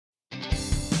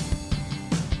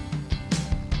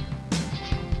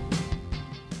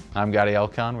I'm Gadi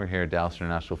Elkan. We're here at Dallas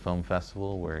International Film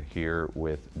Festival. We're here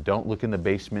with Don't Look in the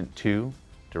Basement 2,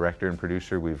 director and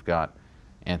producer. We've got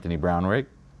Anthony Brownrigg,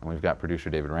 and we've got producer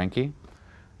David Renke.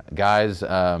 Guys,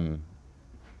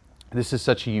 this is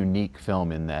such a unique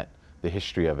film in that the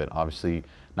history of it, obviously,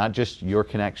 not just your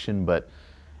connection, but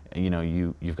you know,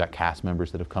 you've got cast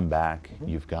members that have come back.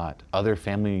 You've got other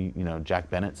family, you know, Jack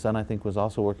Bennett's son, I think, was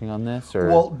also working on this. Or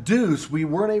well, Deuce, we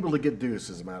weren't able to get Deuce,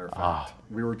 as a matter of fact.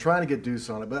 We were trying to get Deuce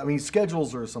on it, but I mean,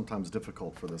 schedules are sometimes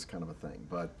difficult for this kind of a thing.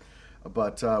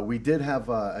 But we did have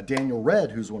Daniel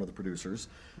Redd, who's one of the producers.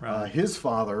 Right. His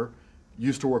father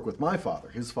used to work with my father.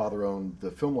 His father owned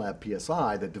the Film Lab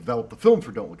PSI that developed the film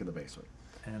for Don't Look in the Basement.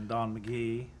 And Dawn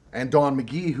McGee. And Dawn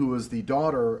McGee, who was the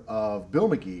daughter of Bill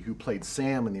McGee, who played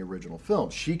Sam in the original film.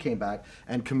 She came back,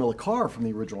 and Camilla Carr from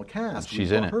the original cast.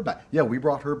 She's in it. Her back. Yeah, we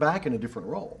brought her back in a different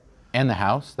role. And the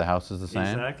house is the same?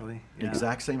 Exactly. Yeah.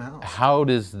 Exact same house. How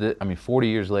does I mean, 40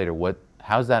 years later,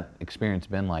 how's that experience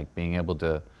been like, being able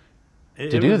to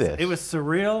do this? It was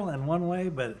surreal in one way,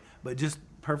 but just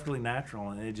perfectly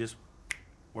natural, and it just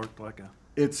worked like a...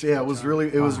 It was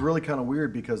really kind of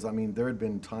weird because, I mean, there had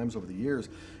been times over the years.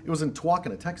 It was in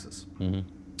Tuacana, Texas,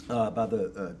 by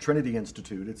the Trinity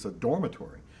Institute. It's a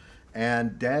dormitory,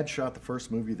 and Dad shot the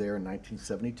first movie there in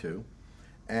 1972.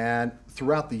 And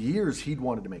throughout the years, he'd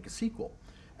wanted to make a sequel,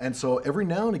 and so every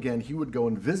now and again he would go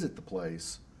and visit the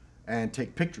place and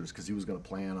take pictures because he was going to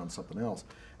plan on something else.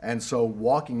 And so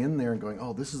walking in there and going,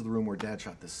 oh, this is the room where Dad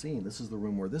shot this scene, this is the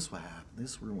room where this happened,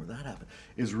 this room where that happened,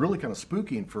 is really kind of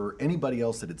spooky. And for anybody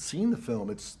else that had seen the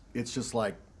film, it's just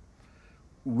like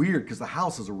weird because the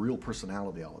house has a real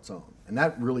personality all its own. And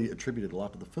that really attributed a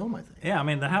lot to the film, I think. Yeah, I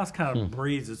mean, the house kind of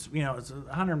breathes. It's, you know, it's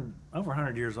over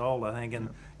 100 years old, I think, and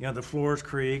you know, the floors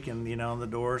creak, and you know, the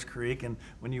doors creak, and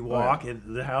when you walk,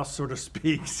 the house sort of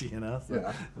speaks, you know.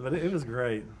 So, but it was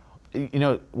great. You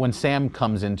know, when Sam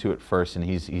comes into it first and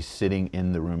he's sitting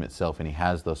in the room itself and he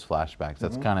has those flashbacks,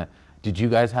 that's kind of, did you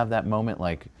guys have that moment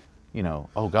like, you know,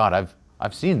 oh God,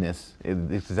 I've seen this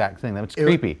exact thing, that's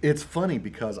creepy. It's funny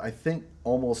because I think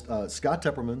almost Scott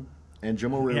Tepperman and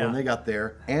Jim O'Reilly, when they got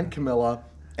there, and Camilla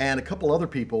and a couple other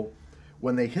people,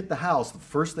 when they hit the house, the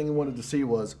first thing they wanted to see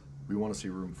was, we want to see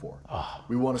room 4.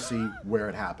 We want to see where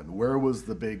it happened. Where was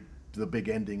the big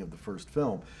ending of the first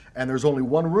film? And there's only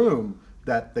one room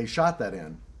that they shot that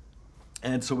in.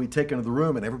 And so we'd take into the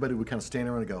room and everybody would kind of stand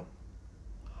around and go,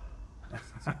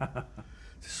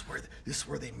 this is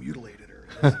where they mutilated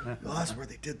her. That's where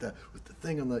they did that with the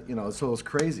thing on the, you know, so it was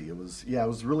crazy. It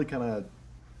was really kind of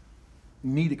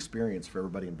neat experience for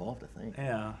everybody involved, I think.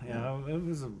 Yeah. It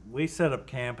was we set up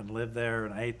camp and lived there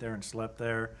and ate there and slept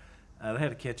there. They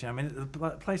had a kitchen. I mean,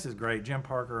 the place is great. Jim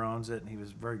Parker owns it, and he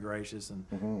was very gracious, and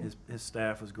his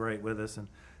staff was great with us. And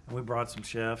we brought some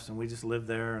chefs, and we just lived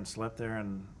there and slept there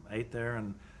and ate there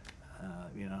and,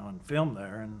 you know, and filmed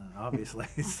there, and obviously.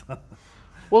 So.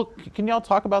 Well, can y'all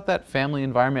talk about that family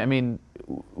environment? I mean,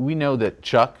 we know that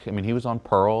Chuck, I mean, he was on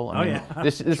Pearl. I mean,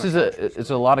 this is it's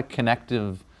a lot of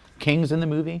connective. King's in the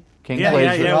movie? King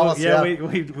plays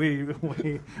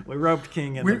we roped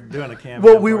King into doing a cameo.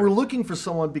 Well, we were looking for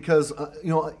someone because, you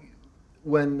know,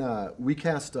 when we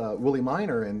cast Willie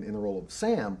Miner in the role of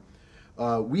Sam,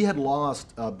 we had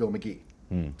lost Bill McGee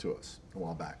to us a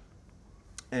while back.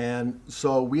 And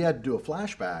so we had to do a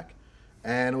flashback,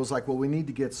 and it was like, well, we need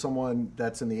to get someone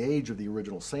that's in the age of the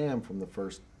original Sam from the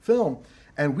first film.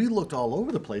 And we looked all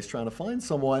over the place trying to find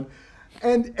someone.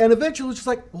 And eventually it was just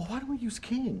like, well, why don't we use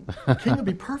King? King would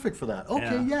be perfect for that.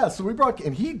 Okay, yeah. So we brought,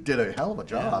 and he did a hell of a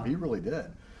job. He really did.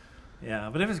 Yeah,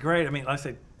 but it was great. I mean, like I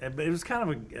said, it was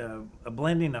kind of a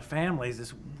blending of families.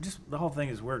 It's just the whole thing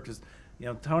has worked. Just, you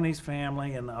know, Tony's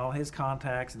family and all his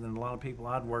contacts, and then a lot of people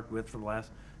I'd worked with for the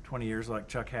last 20 years, like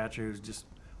Chuck Hatcher, who's just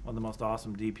one of the most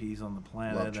awesome DPs on the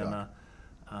planet. Love Chuck.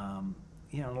 And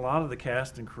you know, a lot of the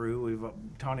cast and crew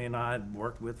Tony and I had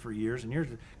worked with for years and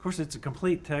years. Of course, it's a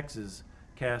complete Texas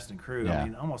cast and crew. I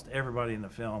mean, almost everybody in the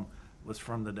film was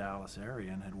from the Dallas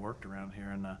area and had worked around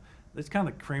here. And it's kind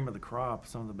of the cream of the crop,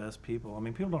 some of the best people. I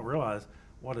mean, people don't realize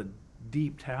what a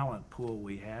deep talent pool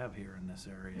we have here in this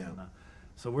area. Yeah. And,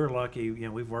 so we're lucky. You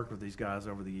know, we've worked with these guys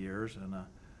over the years, and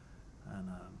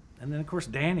then of course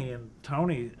Danny and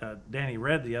Tony, Danny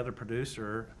Redd, the other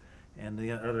producer, and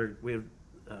the other we have.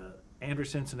 Andrew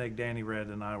Sensenegg, Danny Redd,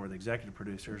 and I were the executive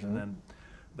producers, and then,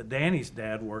 but Danny's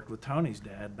dad worked with Tony's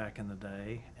dad back in the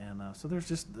day, and so there's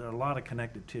just a lot of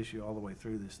connective tissue all the way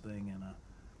through this thing. And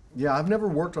yeah, I've never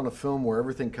worked on a film where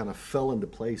everything kind of fell into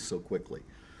place so quickly.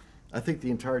 I think the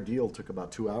entire deal took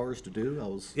about 2 hours to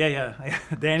do. Yeah.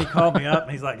 Danny called me up,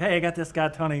 and he's like, "Hey, I got this guy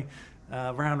Tony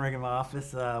Brownrigg in my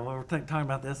office. We were talking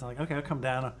about this." I'm like, "Okay, I'll come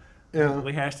down. Yeah.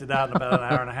 We hashed it out in about an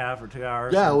hour and a half or 2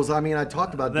 hours. Yeah, it was. I mean, I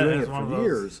talked about That doing is it one of for those-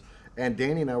 years. And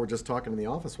Danny and I were just talking in the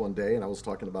office one day, and I was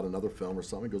talking about another film or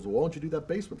something. He goes, "Well, why don't you do that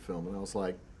basement film?" And I was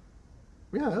like,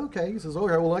 "Yeah, okay." He says,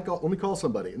 "Okay, well, let me call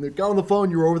somebody." And they got on the phone.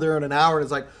 You were over there in an hour, and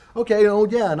it's like, "Okay, oh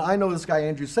yeah." And I know this guy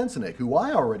Andrew Sensenik, who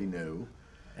I already knew.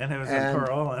 And it was in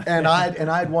Pearl. And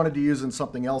I'd wanted to use in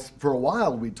something else for a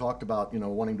while. We talked about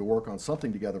wanting to work on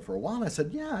something together for a while. And I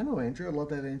said, "Yeah, I know Andrew. I'd love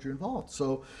to have Andrew involved."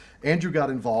 So Andrew got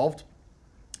involved.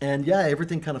 And yeah,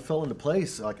 everything kind of fell into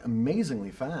place like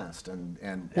amazingly fast, and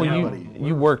Well, everybody.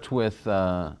 you worked with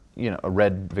a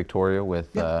Red Victoria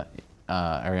with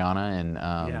Ariana and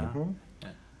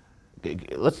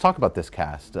let's talk about this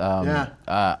cast.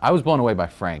 I was blown away by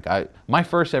Frank. My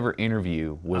first ever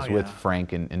interview was with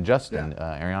Frank and Justin,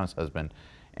 Ariana's husband,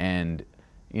 and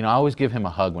I always give him a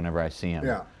hug whenever I see him.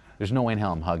 Yeah. There's no way in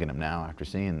hell I'm hugging him now after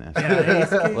seeing this.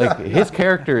 Like his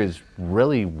character is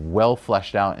really well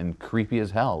fleshed out and creepy as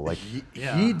hell. Like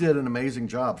he did an amazing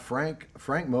job. Frank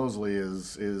Mosley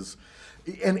is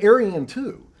and Ariane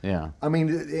too. Yeah. I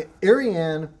mean,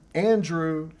 Ariane,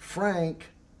 Andrew, Frank,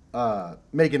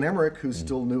 Megan Emmerich, who's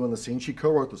still new on the scene. She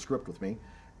co-wrote the script with me,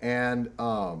 and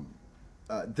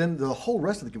then the whole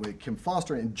rest of the Kim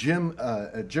Foster and Jim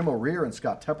O'Rear and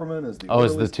Scott Tepperman as the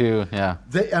as the two, yeah.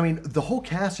 I mean, the whole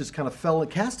cast just kind of fell.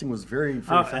 Casting was very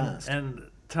fast. And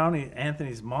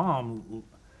Anthony's mom,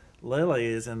 Lily,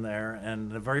 is in there,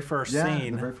 and the very first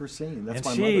scene. the very first scene. That's and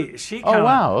my she mother. She Oh, kinda,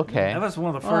 wow, okay. That was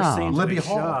one of the first scenes Libby we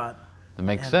Hall. shot. That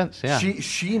makes sense, yeah.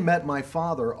 She met my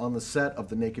father on the set of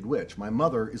The Naked Witch. My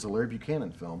mother is a Larry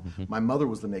Buchanan film. My mother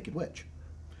was the Naked Witch,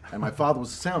 and my father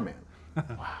was the sound man.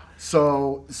 Wow.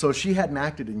 So she hadn't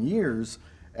acted in years,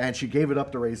 and she gave it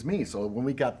up to raise me. So when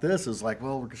we got this, it was like,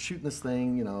 well, we're shooting this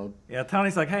thing, Yeah,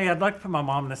 Tony's like, "Hey, I'd like to put my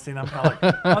mom in this scene." I'm kind of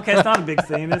like, "Okay, it's not a big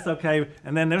scene, it's okay."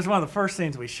 And then there's one of the first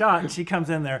scenes we shot, and she comes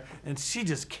in there, and she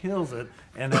just kills it,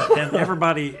 and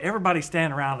everybody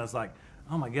standing around is like,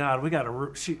 "Oh my God,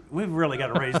 we've really got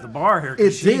to raise the bar here."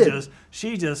 'Cause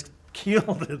she just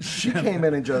killed it. She came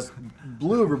in and just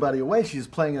blew everybody away. She's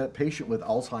playing a patient with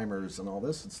Alzheimer's and all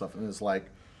this and stuff, and it's like,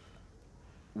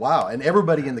 wow. And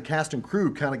everybody in the cast and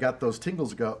crew kind of got those tingles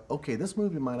to go, okay, this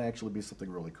movie might actually be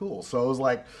something really cool. So it was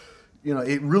like,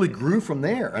 it really grew from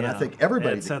there. And I think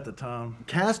everybody set the tone.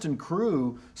 Cast and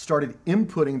crew started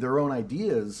inputting their own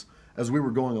ideas as we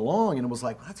were going along, and it was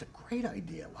like, well, that's a great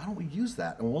idea. Why don't we use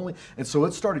that? And so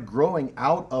it started growing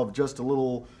out of just a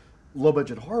little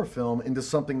low-budget horror film into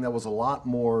something that was a lot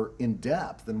more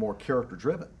in-depth and more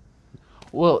character-driven.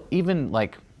 Well, even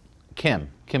like Kim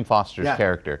Foster's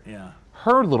character. Yeah.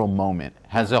 Her little moment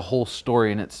has a whole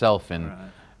story in itself, and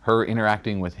her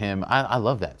interacting with him. I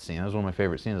love that scene. That was one of my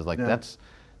favorite scenes. Like that's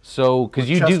so because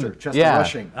you Chester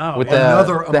Rushing. With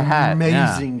another the hat.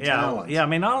 amazing talent. Yeah, I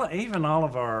mean, even all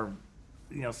of our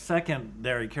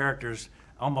secondary characters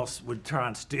almost would try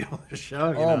and steal the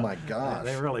show. Oh my gosh,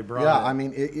 they really brought it. I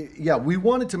mean, we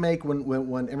wanted to make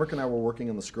when Emmerich and I were working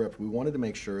on the script, we wanted to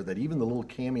make sure that even the little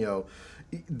cameo,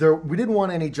 we didn't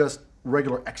want any just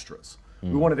regular extras.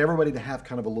 We wanted everybody to have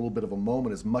kind of a little bit of a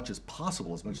moment as much as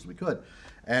possible, as much as we could.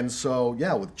 And so,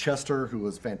 with Chester, who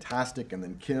was fantastic, and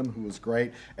then Kim, who was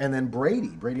great, and then Brady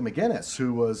McGinnis,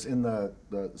 who was in the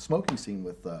smoking scene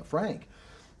with Frank.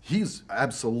 He's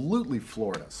absolutely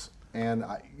floored us. And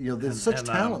there's such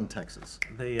talent in Texas.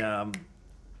 The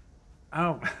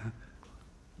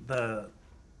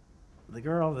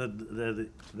girl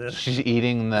that she's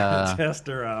eating the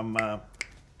Chester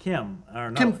Kim or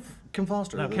no Kim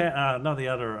Foster. No, the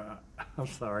other. I'm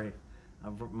sorry,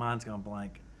 mine's gone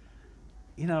blank.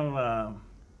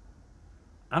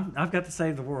 I've got to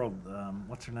save the world.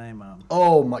 What's her name?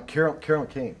 Carolyn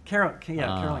King. Carolyn King.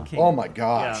 Oh my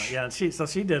gosh. Yeah. She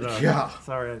did.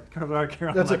 Sorry,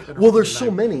 Carolyn. Well, there's so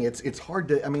many. It's hard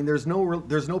to. I mean, there's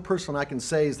no person I can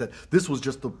say is that this was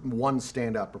just the one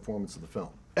standout performance of the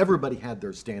film. Everybody had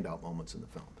their standout moments in the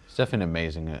film. It's definitely an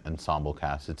amazing ensemble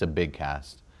cast. It's a big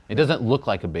cast. It doesn't look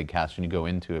like a big cast when you go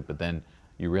into it, but then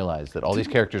you realize that all these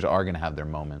characters are going to have their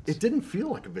moments. It didn't feel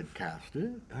like a big cast, did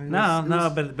it? But I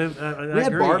we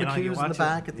had agree. barbecues in the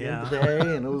back at the end of the day,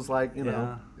 and it was like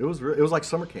it was like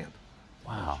summer camp.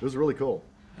 Wow, it was really cool.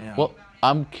 Yeah. Well,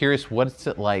 I'm curious, what's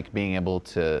it like being able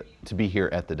to be here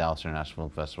at the Dallas International Film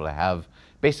Festival, to have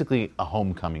basically a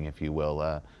homecoming, if you will,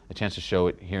 a chance to show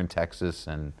it here in Texas,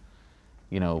 and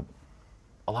a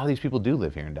lot of these people do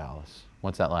live here in Dallas.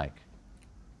 What's that like?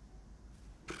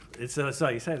 It's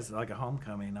like you said, it's like a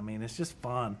homecoming. I mean, it's just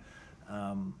fun.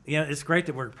 It's great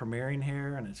that we're premiering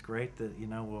here, and it's great that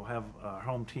we'll have our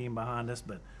home team behind us.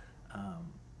 But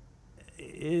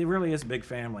it really is a big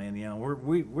family, and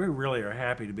we really are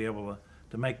happy to be able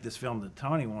make this film that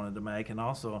Tony wanted to make, and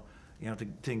also, you know,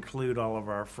 to include all of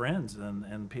our friends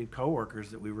and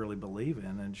co-workers that we really believe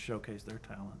in and showcase their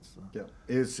talents. So. Yeah,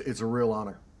 it's a real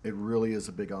honor. It really is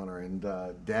a big honor, and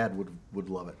Dad would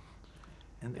love it.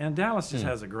 And Dallas just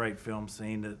has a great film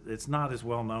scene. It's not as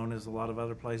well known as a lot of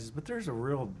other places, but there's a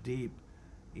real deep,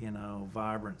 you know,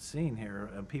 vibrant scene here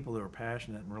of people who are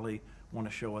passionate and really want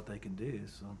to show what they can do.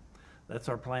 So that's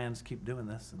our plans, keep doing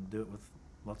this and do it with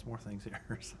lots more things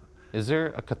here. So. Is there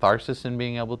a catharsis in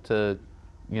being able to,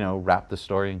 you know, wrap the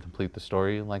story and complete the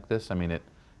story like this? I mean,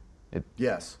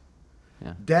 Yes.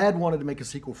 Yeah. Dad wanted to make a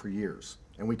sequel for years,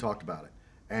 and we talked about it.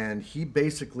 And he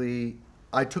basically,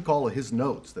 I took all of his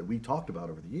notes that we talked about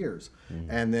over the years,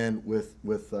 and then with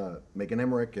Megan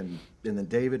Emmerich and then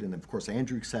David, and of course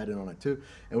Andrew sat in on it too,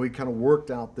 and we kind of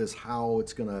worked out this how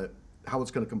it's gonna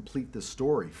complete this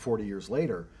story 40 years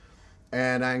later,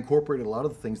 and I incorporated a lot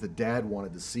of the things that Dad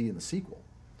wanted to see in the sequel,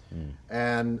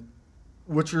 and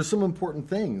which are some important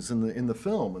things in the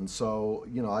film. And so,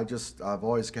 you know, I've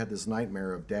always had this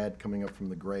nightmare of Dad coming up from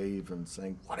the grave and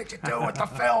saying, "What did you do with the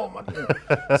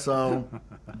film?" So,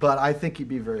 but I think he'd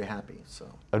be very happy. So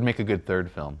that would make a good third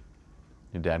film.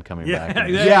 Your dad coming back.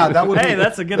 Yeah, that would. Hey,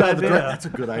 that's a good idea. That's a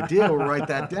good idea. We'll write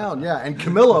that down. Yeah, and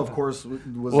Camilla, of course,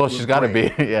 was. Well, she's got to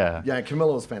be. Yeah. Yeah,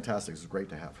 Camilla was fantastic. It's great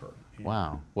to have her.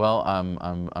 Wow. Well,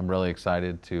 I'm really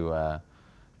excited to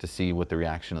see what the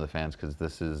reaction of the fans, because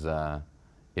this is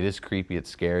it is creepy, it's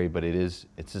scary, but it's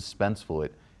suspenseful.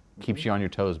 It keeps you on your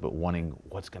toes, but wanting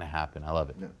what's going to happen. I love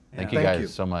it. Yeah. Thank you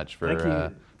guys so much for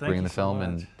bringing the film, so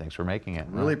and thanks for making it.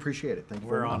 Really appreciate it. Thank you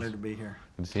very much. We're honored to be here.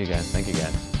 Good to see you guys. Thank you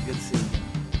guys. Good to see you.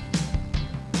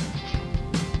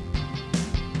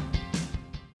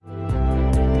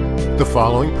 The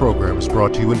following program is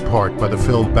brought to you in part by the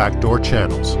film Backdoor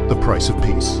Channels, The Price of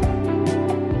Peace.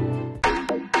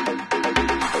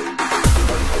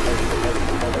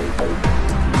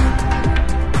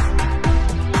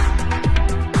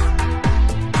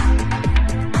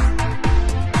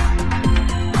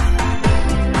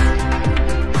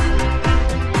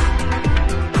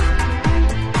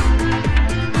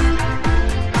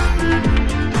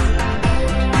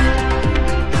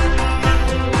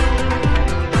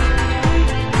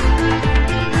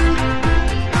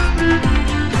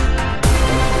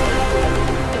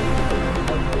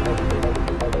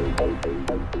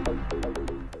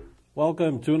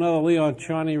 Welcome to another Leon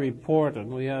Charney report,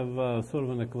 and we have sort of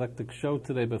an eclectic show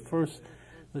today. But first,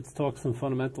 let's talk some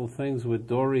fundamental things with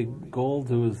Dore Gold,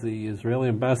 who is the Israeli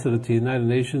ambassador to the United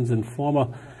Nations and former,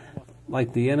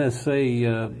 like the NSA,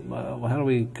 how do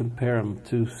we compare him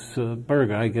to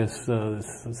Berger, I guess,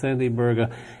 Sandy Berger.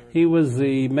 He was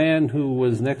the man who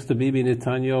was next to Bibi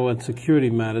Netanyahu on security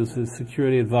matters, his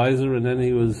security advisor, and then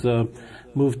he was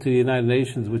moved to the United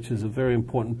Nations, which is a very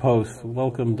important post.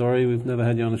 Welcome, Dore. We've never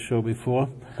had you on the show before.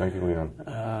 Thank you,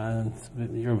 Leon.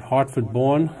 You're Hartford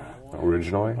born.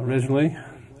 Originally.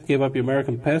 Gave up your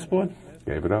American passport?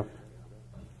 Gave it up.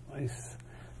 Nice.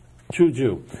 True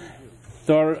Jew.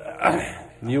 Dore,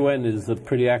 UN is a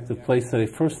pretty active place today.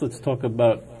 First, let's talk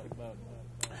about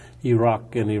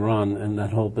Iraq and Iran and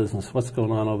that whole business. What's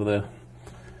going on over there?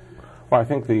 Well, I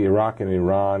think the Iraq and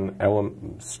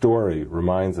Iran story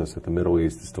reminds us that the Middle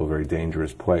East is still a very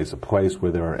dangerous place, a place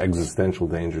where there are existential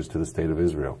dangers to the state of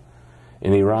Israel.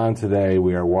 In Iran today,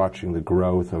 we are watching the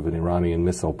growth of an Iranian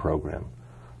missile program.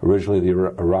 Originally,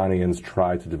 the Iranians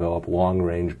tried to develop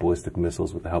long-range ballistic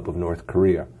missiles with the help of North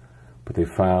Korea, but they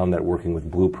found that working with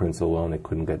blueprints alone, they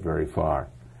couldn't get very far.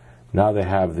 Now they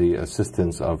have the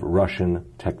assistance of Russian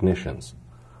technicians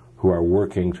who are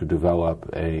working to develop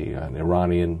an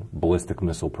Iranian ballistic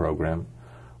missile program,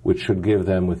 which should give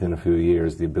them, within a few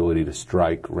years, the ability to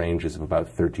strike ranges of about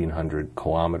 1,300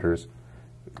 kilometers,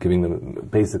 giving them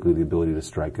basically the ability to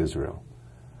strike Israel.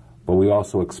 But we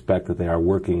also expect that they are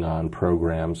working on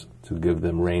programs to give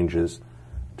them ranges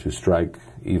to strike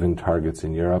even targets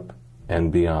in Europe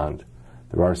and beyond.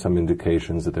 There are some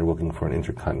indications that they're looking for an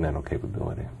intercontinental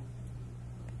capability.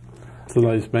 It's a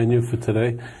nice menu for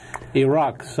today.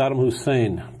 Iraq, Saddam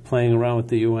Hussein playing around with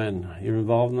the UN. You're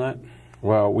involved in that?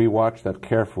 Well, we watch that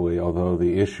carefully, although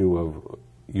the issue of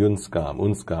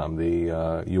UNSCOM,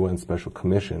 the UN Special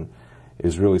Commission,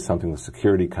 is really something the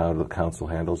Security Council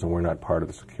handles, and we're not part of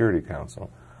the Security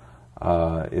Council.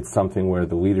 It's something where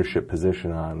the leadership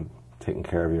position on taking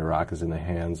care of Iraq is in the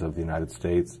hands of the United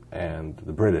States and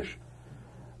the British.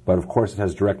 But of course it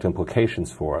has direct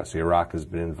implications for us. Iraq has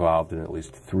been involved in at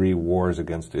least 3 wars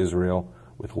against Israel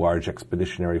with large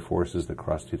expeditionary forces that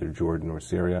crossed either Jordan or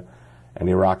Syria. And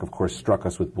Iraq, of course, struck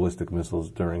us with ballistic missiles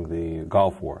during the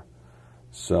Gulf War.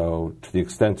 So to the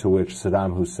extent to which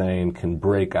Saddam Hussein can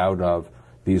break out of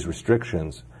these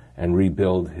restrictions and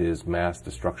rebuild his mass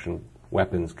destruction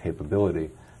weapons capability,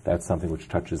 that's something which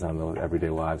touches on the everyday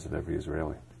lives of every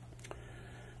Israeli.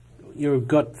 Your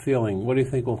gut feeling, what do you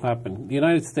think will happen? The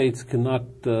United States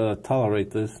cannot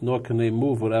tolerate this, nor can they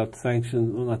move without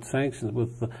sanctions, well, not sanctions,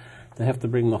 they have to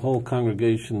bring the whole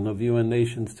congregation of UN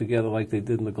nations together like they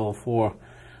did in the Gulf War.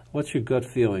 What's your gut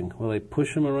feeling? Will they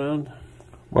push them around?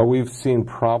 Well, we've seen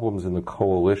problems in the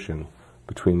coalition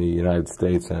between the United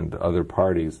States and other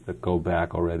parties that go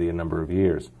back already a number of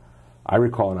years. I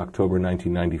recall in October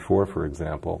 1994, for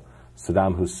example,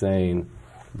 Saddam Hussein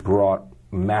brought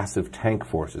massive tank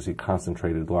forces. He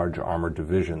concentrated large armored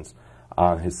divisions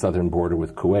on his southern border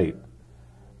with Kuwait.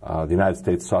 The United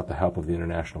States sought the help of the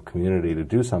international community to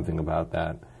do something about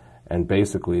that, and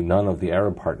basically none of the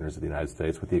Arab partners of the United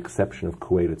States, with the exception of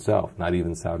Kuwait itself, not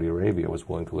even Saudi Arabia, was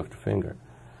willing to lift a finger.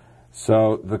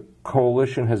 So the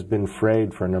coalition has been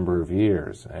frayed for a number of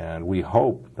years, and we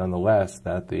hope, nonetheless,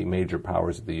 that the major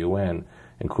powers of the UN,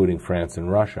 including France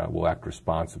and Russia, will act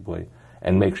responsibly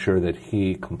and make sure that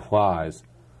he complies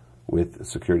with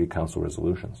Security Council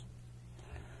resolutions.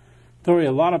 Dore,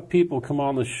 a lot of people come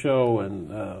on the show,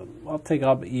 and I'll take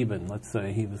Ab Eben, let's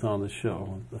say he was on the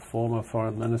show, the former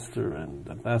foreign minister and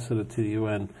ambassador to the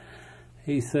UN.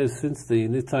 He says since the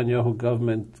Netanyahu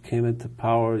government came into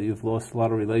power, you've lost a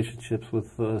lot of relationships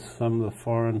with some of the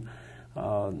foreign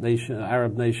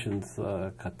Arab nations,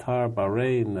 Qatar,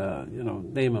 Bahrain, you know,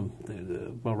 name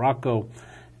them, Morocco.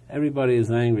 Everybody is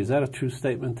angry. Is that a true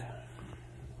statement?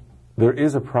 There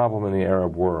is a problem in the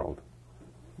Arab world.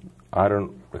 I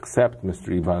don't accept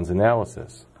Mr. Eban's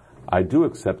analysis. I do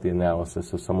accept the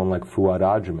analysis of someone like Fuad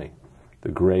Ajami, the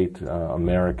great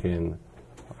American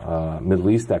Middle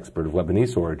East expert of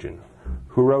Lebanese origin,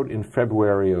 who wrote in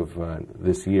February of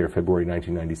this year, February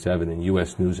 1997, in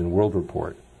U.S. News and World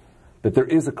Report, that there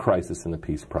is a crisis in the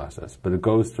peace process, but it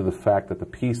goes to the fact that the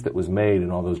peace that was made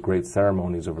in all those great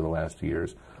ceremonies over the last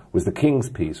years was the king's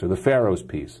peace or the pharaoh's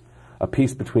peace, a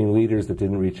peace between leaders that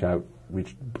didn't reach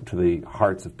to the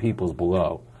hearts of peoples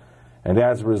below. And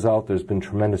as a result, there's been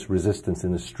tremendous resistance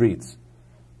in the streets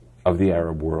of the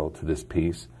Arab world to this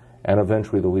peace, and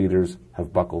eventually the leaders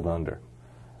have buckled under.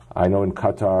 I know in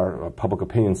Qatar, a public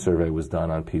opinion survey was done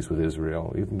on peace with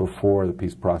Israel, even before the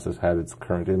peace process had its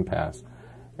current impasse.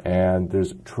 And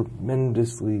there's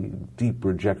tremendously deep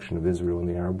rejection of Israel in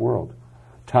the Arab world.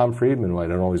 Tom Friedman, who I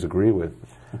don't always agree with,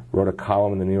 wrote a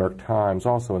column in the New York Times,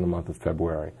 also in the month of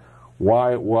February,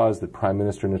 why it was that Prime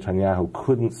Minister Netanyahu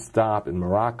couldn't stop in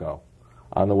Morocco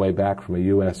on the way back from a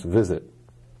U.S. visit,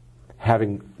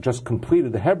 having just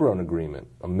completed the Hebron Agreement,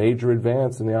 a major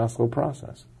advance in the Oslo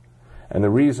process. And the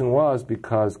reason was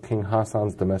because King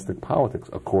Hassan's domestic politics,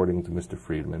 according to Mr.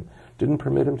 Friedman, didn't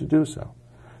permit him to do so.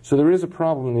 So there is a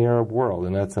problem in the Arab world.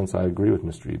 In that sense, I agree with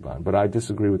Mr. Eban, but I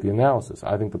disagree with the analysis.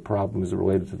 I think the problem is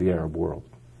related to the Arab world.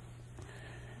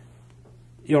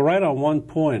 You're right on one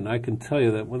point. I can tell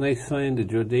you that when they signed the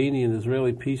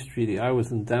Jordanian-Israeli peace treaty, I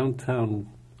was in downtown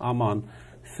Amman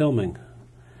filming.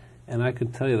 And I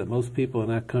can tell you that most people in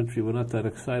that country were not that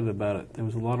excited about it. There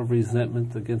was a lot of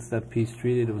resentment against that peace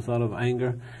treaty. There was a lot of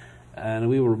anger. And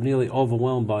we were nearly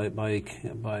overwhelmed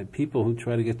by people who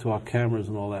tried to get to our cameras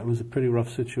and all that. It was a pretty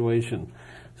rough situation.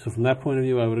 So from that point of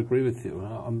view, I would agree with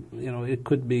you. You know, it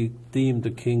could be deemed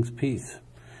a king's peace.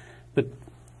 But,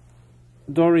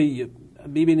 Dore,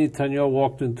 Bibi Netanyahu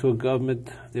walked into a government.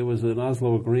 There was an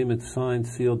Oslo agreement signed,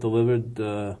 sealed,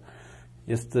 delivered.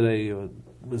 Yesterday it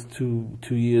was two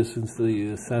years since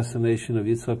the assassination of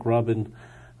Yitzhak Rabin.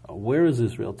 Where is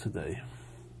Israel today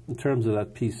in terms of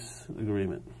that peace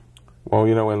agreement? Well,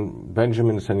 you know, when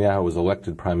Benjamin Netanyahu was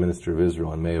elected Prime Minister of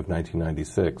Israel in May of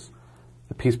 1996,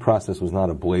 the peace process was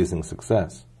not a blazing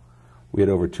success. We had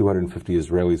over 250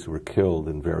 Israelis who were killed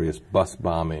in various bus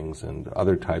bombings and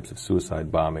other types of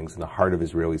suicide bombings in the heart of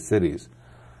Israeli cities.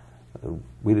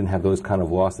 We didn't have those kind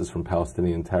of losses from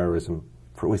Palestinian terrorism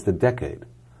for at least a decade.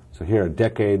 So here, a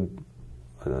decade,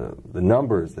 the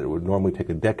numbers that would normally take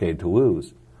a decade to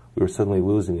lose, we were suddenly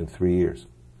losing in 3 years.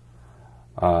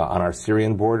 On our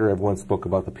Syrian border, everyone spoke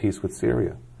about the peace with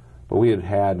Syria. But we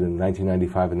had in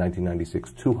 1995 and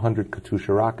 1996, 200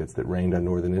 Katyusha rockets that rained on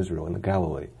northern Israel in the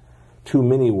Galilee. 2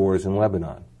 mini-wars in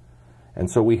Lebanon.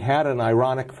 And so we had an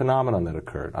ironic phenomenon that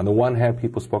occurred. On the one hand,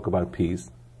 people spoke about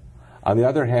peace. On the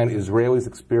other hand, Israelis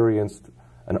experienced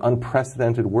an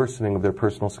unprecedented worsening of their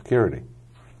personal security.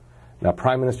 Now,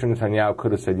 Prime Minister Netanyahu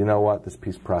could have said, you know what, this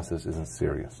peace process isn't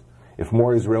serious. If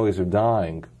more Israelis are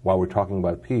dying while we're talking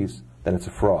about peace, then it's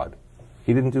a fraud.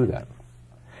 He didn't do that.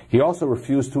 He also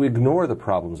refused to ignore the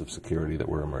problems of security that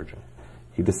were emerging.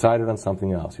 He decided on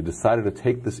something else. He decided to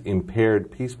take this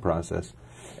impaired peace process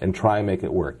and try and make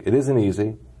it work. It isn't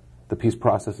easy. The peace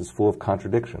process is full of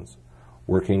contradictions.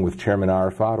 Working with Chairman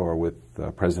Arafat or with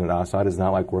President Assad is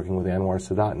not like working with Anwar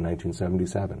Sadat in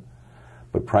 1977.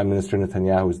 But Prime Minister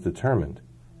Netanyahu is determined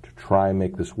to try and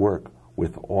make this work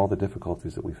with all the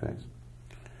difficulties that we face.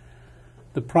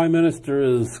 The Prime Minister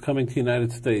is coming to the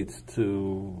United States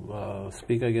to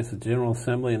speak, I guess, at General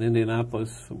Assembly in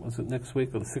Indianapolis. Was it next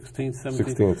week or the 16th,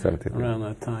 17th? 16th, 17th. Around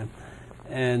that time.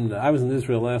 And I was in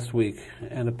Israel last week,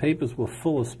 and the papers were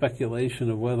full of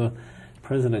speculation of whether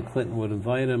President Clinton would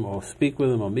invite him or speak with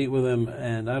him or meet with him,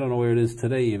 and I don't know where it is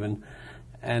today even.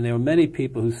 And there are many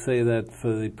people who say that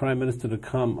for the Prime Minister to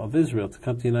come, of Israel, to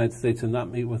come to the United States and not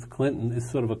meet with Clinton is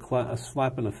sort of a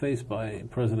slap in the face by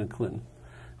President Clinton.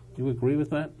 Do you agree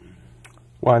with that?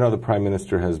 Well, I know the Prime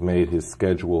Minister has made his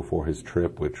schedule for his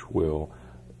trip, which will,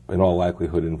 in all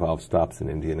likelihood, involve stops in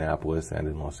Indianapolis and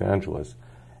in Los Angeles.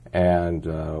 And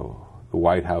the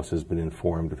White House has been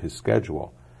informed of his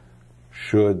schedule.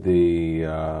 Should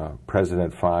the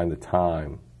President find the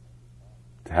time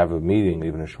to have a meeting,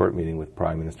 even a short meeting with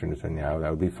Prime Minister Netanyahu, that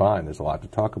would be fine. There's a lot to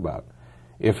talk about.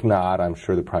 If not, I'm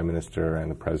sure the Prime Minister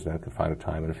and the President could find a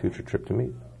time in a future trip to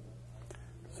meet.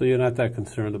 So you're not that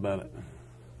concerned about it?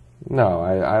 No,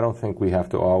 I don't think we have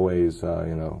to always,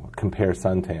 compare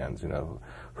suntans.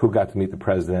 Who got to meet the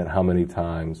President, how many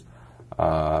times.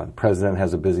 The President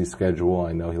has a busy schedule.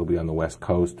 I know he'll be on the West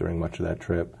Coast during much of that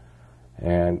trip.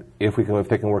 And if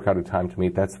they can work out a time to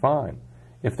meet, that's fine.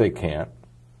 If they can't,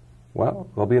 well,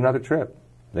 there'll be another trip.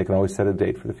 They can always set a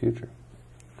date for the future.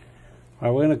 All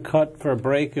right, we're going to cut for a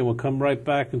break, and we'll come right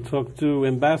back and talk to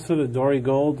Ambassador Dore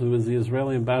Gold, who is the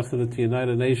Israeli ambassador to the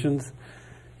United Nations.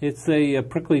 It's a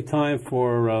prickly time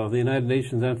for the United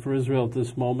Nations and for Israel at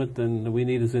this moment, and we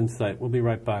need his insight. We'll be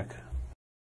right back.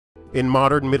 In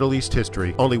modern Middle East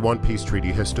history, only one peace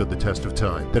treaty has stood the test of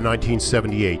time, the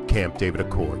 1978 Camp David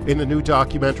Accord. In the new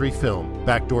documentary film,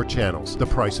 Backdoor Channels, The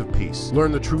Price of Peace,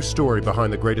 learn the true story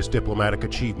behind the greatest diplomatic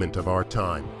achievement of our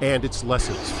time and its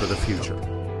lessons for the future.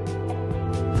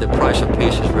 The price of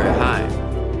peace is very high.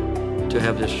 To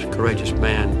have this courageous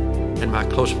man and my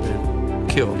close friend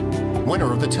killed.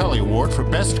 Winner of the Telly Award for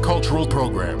Best Cultural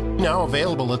Program. Now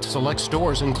available at select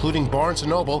stores including Barnes &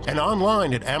 Noble and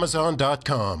online at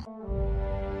Amazon.com.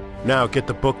 Now get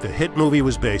the book the hit movie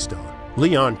was based on,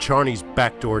 Leon Charney's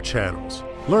Backdoor Channels.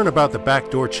 Learn about the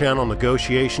backdoor channel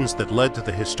negotiations that led to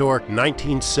the historic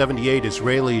 1978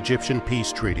 Israeli-Egyptian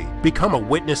peace treaty. Become a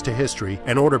witness to history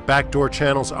and order Backdoor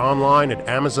Channels online at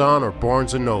Amazon or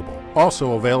Barnes & Noble.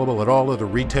 Also available at all other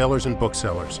retailers and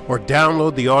booksellers. Or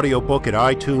download the audiobook at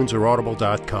iTunes or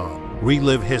Audible.com.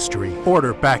 Relive history.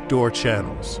 Order Backdoor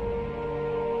Channels.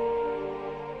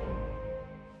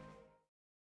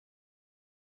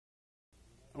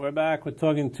 We're back. We're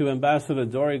talking to Ambassador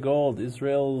Dore Gold,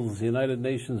 Israel's United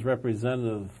Nations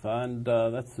representative, and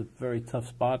that's a very tough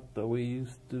spot. We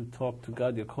used to talk to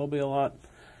Gad Jacoby a lot.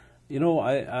 You know,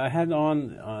 I had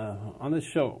on this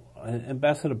show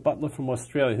Ambassador Butler from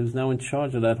Australia, who's now in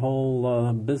charge of that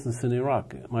whole business in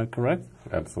Iraq. Am I correct?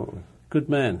 Absolutely. Good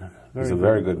man. He's a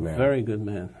very good man. Very good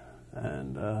man.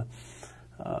 And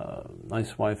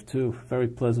nice wife, too. Very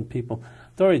pleasant people.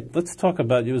 Dore, let's talk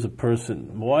about you as a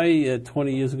person. Why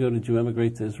 20 years ago did you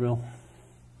emigrate to Israel?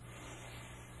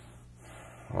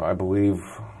 Well, I believe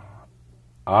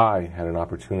I had an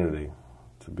opportunity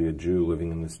to be a Jew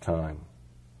living in this time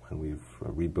when we've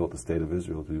rebuilt the state of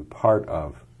Israel, to be part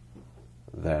of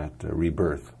that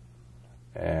rebirth.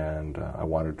 And I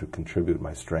wanted to contribute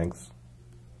my strengths,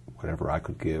 whatever I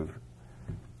could give,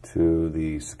 to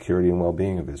the security and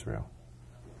well-being of Israel.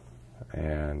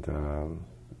 And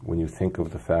when you think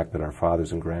of the fact that our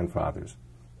fathers and grandfathers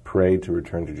prayed to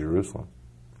return to Jerusalem,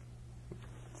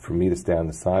 for me to stay on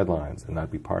the sidelines and not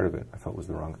be part of it, I felt was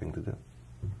the wrong thing to do.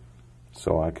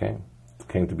 So I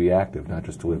came to be active, not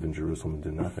just to live in Jerusalem and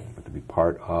do nothing, but to be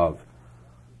part of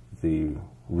the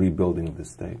rebuilding of the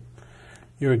state.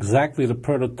 You're exactly the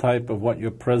prototype of what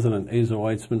your president, Ezer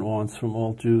Weitzman, wants from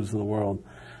all Jews in the world.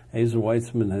 Ezer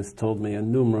Weitzman has told me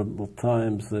innumerable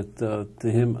times that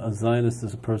to him, a Zionist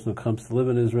is a person who comes to live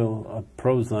in Israel. A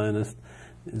pro-Zionist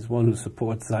is one who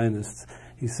supports Zionists.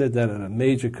 He said that at a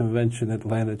major convention in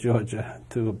Atlanta, Georgia,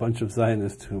 to a bunch of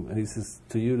Zionists. And he says,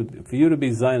 for you to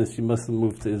be Zionist, you must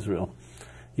move to Israel.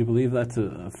 You believe that's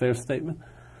a fair statement?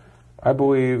 I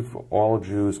believe all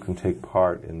Jews can take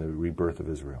part in the rebirth of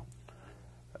Israel.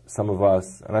 Some of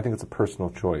us, and I think it's a personal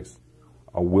choice,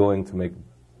 are willing to make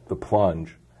the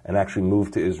plunge and actually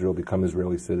move to Israel, become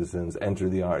Israeli citizens, enter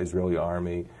the Israeli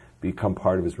army, become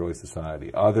part of Israeli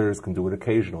society. Others can do it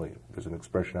occasionally. There's an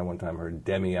expression I one time heard,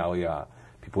 demi aliyah.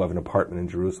 People have an apartment in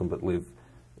Jerusalem but live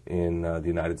in the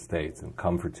United States and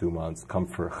come for 2 months, come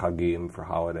for Chagim, for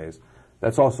holidays.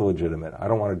 That's also legitimate. I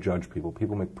don't want to judge people.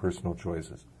 People make personal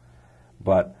choices.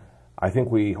 But I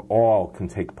think we all can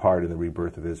take part in the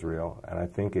rebirth of Israel, and I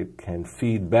think it can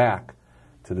feed back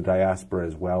to the diaspora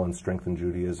as well and strengthen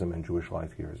Judaism and Jewish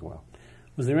life here as well.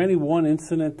 Was there any one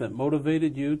incident that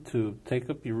motivated you to take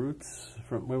up your roots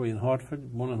from, where were you, in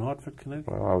Hartford? Born in Hartford,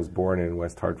 Connecticut? Well, I was born in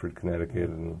West Hartford, Connecticut,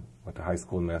 and went to high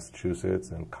school in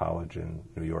Massachusetts and college in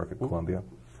New York at Columbia.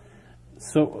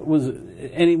 So was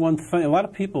anyone, a lot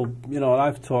of people, you know,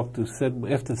 I've talked to said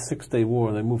after the Six-Day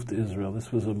War they moved to Israel.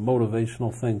 This was a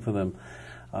motivational thing for them.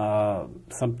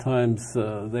 Sometimes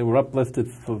they were uplifted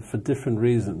for different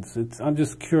reasons. I'm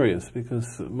just curious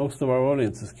because most of our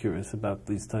audience is curious about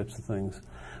these types of things.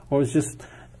 Or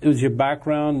it was your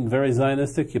background very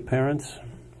Zionistic, your parents?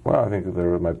 Well, I think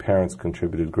my parents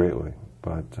contributed greatly,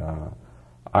 but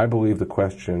I believe the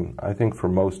question, I think for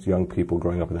most young people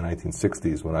growing up in the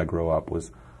 1960s when I grew up,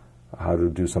 was how to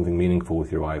do something meaningful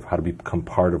with your life, how to become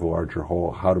part of a larger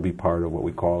whole, how to be part of what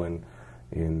we call in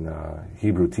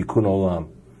Hebrew, tikkun olam.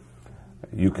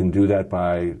 You can do that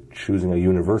by choosing a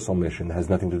universal mission that has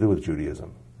nothing to do with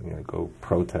Judaism. You know, go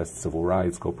protest civil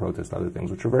rights, go protest other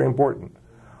things, which are very important.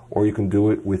 Or you can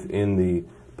do it within the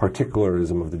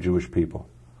particularism of the Jewish people.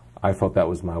 I felt that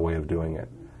was my way of doing it.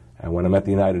 And when I'm at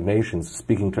the United Nations,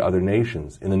 speaking to other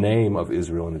nations in the name of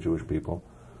Israel and the Jewish people,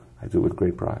 I do it with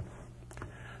great pride.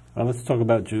 Let's talk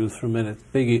about Jews for a minute.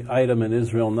 Big item in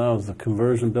Israel now is the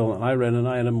conversion bill. And I read an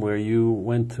item where you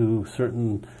went to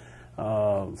certain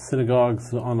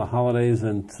synagogues on the holidays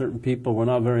and certain people were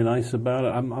not very nice about it.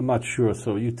 I'm not sure,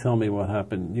 so you tell me what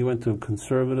happened. You went to a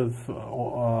conservative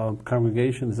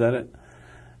congregation, is that it?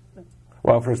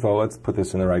 Well, first of all, let's put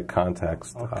this in the right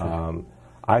context. Okay.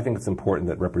 I think it's important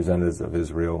that representatives of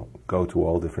Israel go to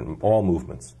all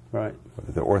movements. Right.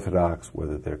 Whether they're Orthodox,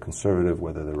 whether they're conservative,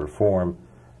 whether they're Reform,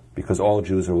 because all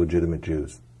Jews are legitimate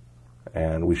Jews.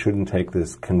 And we shouldn't take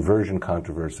this conversion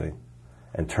controversy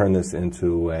and turn this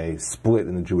into a split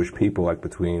in the Jewish people, like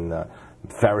between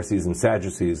Pharisees and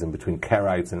Sadducees and between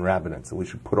Karaites and Rabbinites. And we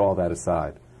should put all that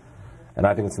aside. And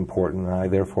I think it's important, and I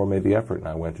therefore made the effort, and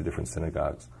I went to different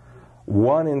synagogues.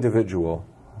 One individual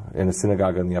in a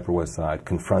synagogue on the Upper West Side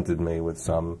confronted me with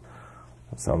some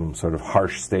sort of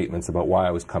harsh statements about why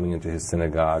I was coming into his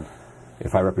synagogue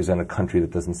if I represent a country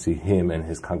that doesn't see him and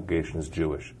his congregation as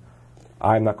Jewish.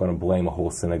 I'm not going to blame a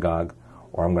whole synagogue,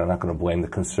 or I'm not going to blame the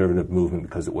conservative movement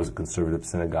because it was a conservative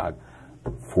synagogue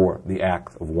for the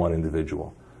act of one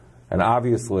individual. And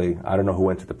obviously, I don't know who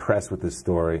went to the press with this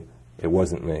story. It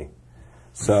wasn't me.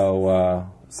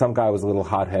 So some guy was a little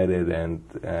hot-headed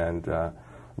and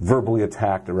verbally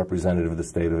attacked a representative of the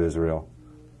State of Israel.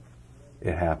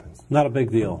 It happens. Not a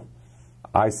big deal.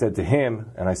 I said to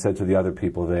him, and I said to the other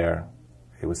people there,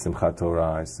 it was Simchat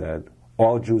Torah, I said,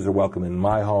 all Jews are welcome in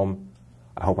my home.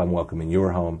 I hope I'm welcome in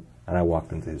your home. And I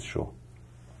walked into his shul.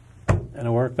 And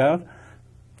it worked out?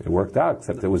 It worked out,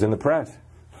 except it was in the press.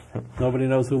 Nobody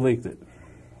knows who leaked it.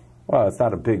 Well, it's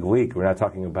not a big leak. We're not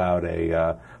talking about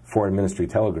a foreign ministry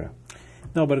telegram.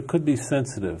 No, but it could be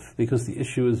sensitive because the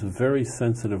issue is very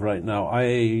sensitive right now.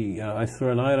 I saw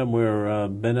an item where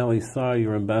Ben Elisar,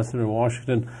 your ambassador in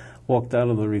Washington, walked out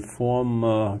of the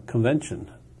Reform convention.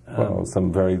 Well,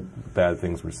 some very bad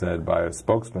things were said by a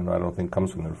spokesman who I don't think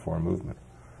comes from the Reform movement.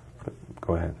 But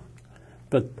go ahead.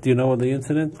 But do you know of the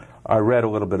incident? I read a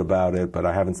little bit about it, but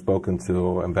I haven't spoken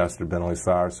to Ambassador Ben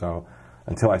Elisar, so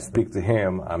until I speak to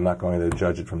him, I'm not going to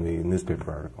judge it from the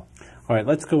newspaper article. All right,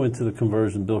 let's go into the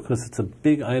conversion bill because it's a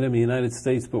big item in the United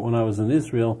States, but when I was in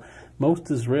Israel, most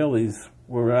Israelis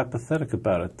were apathetic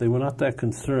about it. They were not that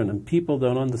concerned, and people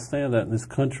don't understand that in this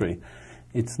country.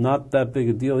 It's not that big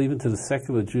a deal, even to the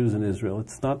secular Jews in Israel.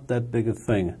 It's not that big a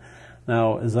thing.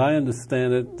 Now, as I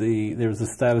understand it, there's a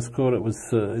status quo that was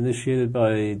initiated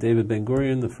by David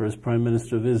Ben-Gurion, the first prime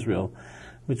minister of Israel,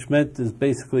 which meant is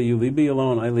basically you leave me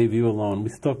alone, I leave you alone.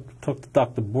 We talked to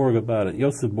Dr. Borg about it,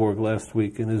 Yosef Borg, last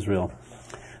week in Israel.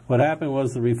 What happened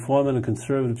was the Reform and the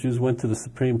conservative Jews went to the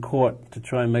Supreme Court to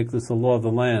try and make this a law of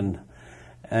the land.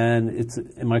 And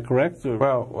am I correct? Or?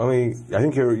 Well, I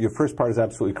think your first part is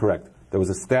absolutely correct. There was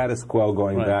a status quo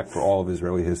going back for all of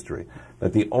Israeli history,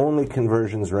 that the only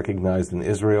conversions recognized in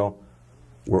Israel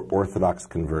were Orthodox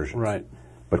conversions. Right.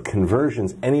 But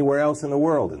conversions anywhere else in the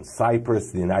world, in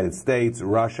Cyprus, the United States,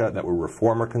 Russia, that were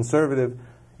Reform or conservative,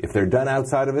 if they're done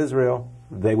outside of Israel,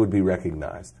 they would be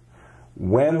recognized.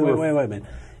 Wait a minute.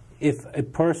 If a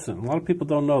person, a lot of people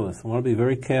don't know this, I want to be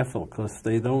very careful because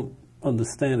they don't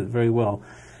understand it very well.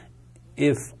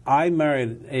 If I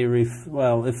married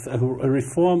if a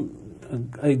Reform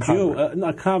a Jew,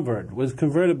 a convert, was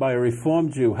converted by a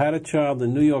Reformed Jew, had a child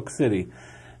in New York City,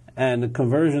 and the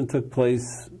conversion took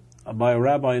place by a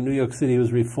rabbi in New York City who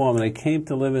was Reformed, and they came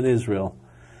to live in Israel,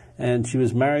 and she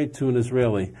was married to an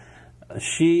Israeli.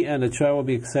 She and the child will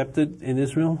be accepted in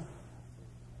Israel?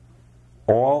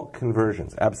 All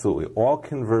conversions, absolutely, all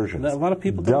conversions A lot of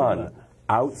people don't know done that.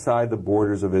 outside the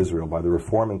borders of Israel by the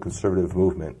Reform and Conservative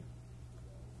movement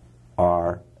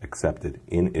are accepted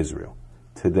in Israel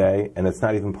today, and it's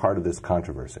not even part of this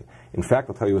controversy. In fact,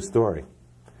 I'll tell you a story.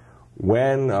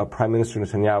 When Prime Minister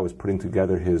Netanyahu was putting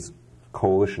together his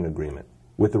coalition agreement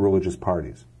with the religious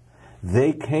parties,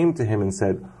 they came to him and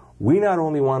said, we not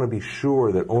only want to be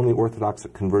sure that only Orthodox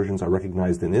conversions are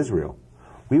recognized in Israel,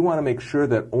 we want to make sure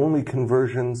that only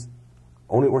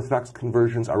Orthodox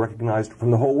conversions are recognized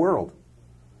from the whole world,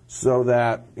 so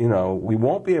that, we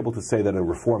won't be able to say that a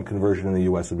Reform conversion in the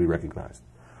U.S. would be recognized.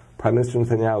 Prime Minister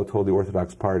Netanyahu told the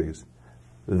Orthodox parties,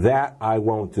 that I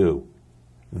won't do.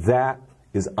 That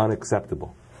is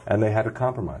unacceptable. And they had to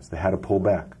compromise. They had to pull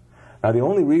back. Now, the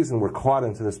only reason we're caught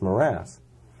into this morass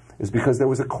is because there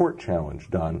was a court challenge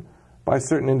done by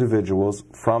certain individuals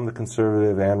from the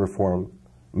conservative and Reform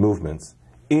movements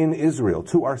in Israel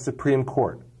to our Supreme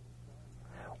Court.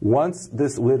 Once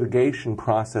this litigation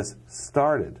process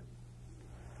started,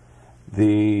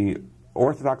 the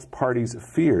Orthodox parties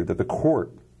feared that the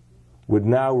court would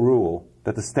now rule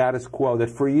that the status quo that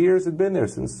for years had been there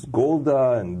since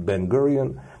Golda and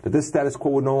Ben-Gurion, that this status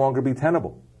quo would no longer be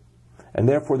tenable. And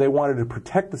therefore they wanted to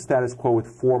protect the status quo with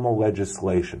formal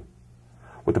legislation.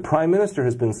 What the Prime Minister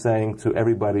has been saying to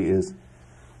everybody is,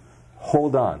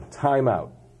 hold on, time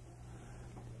out.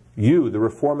 You, the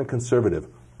Reform and Conservative,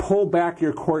 pull back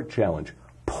your court challenge,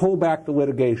 pull back the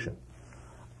litigation.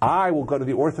 I will go to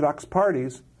the Orthodox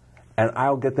parties and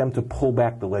I'll get them to pull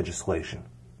back the legislation.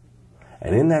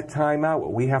 And in that time out,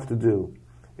 what we have to do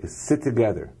is sit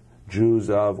together, Jews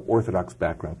of Orthodox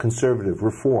background, conservative,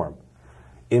 Reform,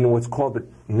 in what's called the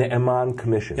Ne'eman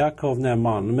Commission. Yaakov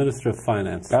Ne'eman, the Minister of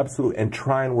Finance. Absolutely, and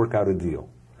try and work out a deal.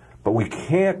 But we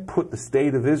can't put the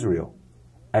state of Israel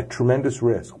at tremendous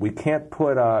risk. We can't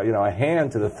put a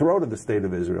hand to the throat of the state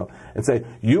of Israel and say,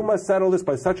 you must settle this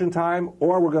by such a time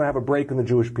or we're going to have a break in the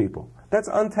Jewish people. That's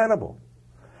untenable.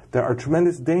 There are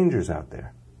tremendous dangers out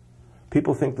there.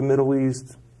 People think the Middle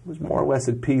East was more or less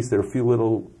at peace. There are a few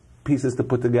little pieces to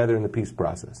put together in the peace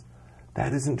process.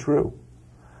 That isn't true.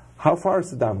 How far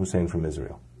is Saddam Hussein from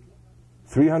Israel?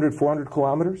 300, 400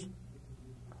 kilometers?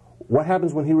 What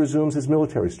happens when he resumes his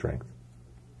military strength?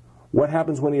 What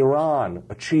happens when Iran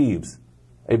achieves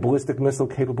a ballistic missile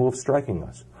capable of striking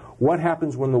us? What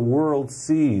happens when the world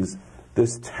sees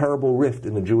this terrible rift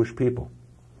in the Jewish people?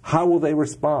 How will they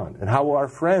respond? And how will our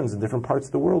friends in different parts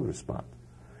of the world respond?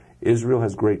 Israel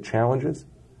has great challenges,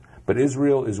 but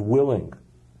Israel is willing,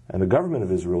 and the government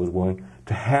of Israel is willing,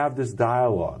 to have this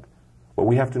dialogue. What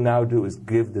we have to now do is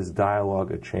give this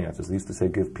dialogue a chance. As they used to say,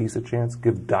 give peace a chance,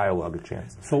 give dialogue a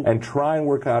chance. And try and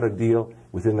work out a deal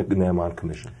within the Ne'eman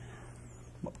Commission.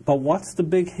 But what's the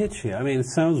big hitch here? I mean, it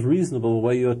sounds reasonable the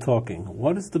way you're talking.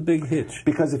 What is the big hitch?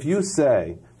 Because if you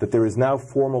say that there is now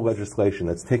formal legislation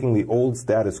that's taking the old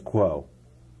status quo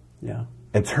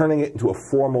and turning it into a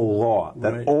formal law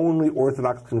that only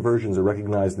Orthodox conversions are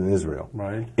recognized in Israel,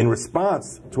 in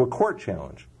response to a court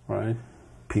challenge,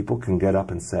 people can get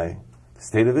up and say, the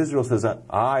state of Israel says,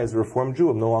 I, as a Reformed Jew,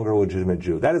 am no longer a legitimate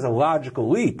Jew. That is a logical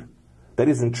leap. That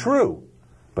isn't true,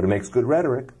 but it makes good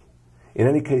rhetoric. In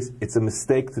any case, it's a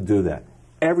mistake to do that.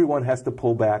 Everyone has to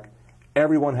pull back.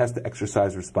 Everyone has to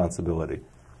exercise responsibility.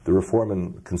 The Reform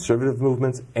and Conservative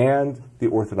movements and the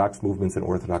Orthodox movements and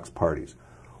Orthodox parties.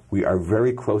 We are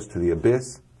very close to the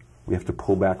abyss. We have to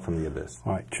pull back from the abyss.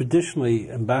 All right. Traditionally,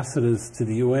 ambassadors to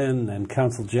the UN and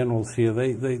consul generals here,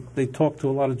 they talk to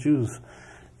a lot of Jews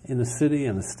in the city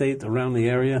and the state around the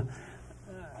area.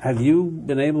 Have you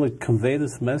been able to convey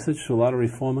this message to a lot of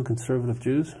Reform and Conservative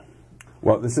Jews?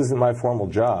 Well, this isn't my formal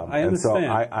job. I understand.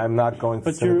 And so I'm not going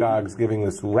to synagogues giving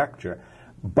this lecture.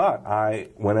 But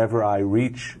whenever I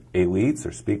reach elites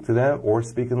or speak to them or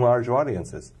speak in large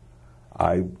audiences,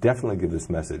 I definitely give this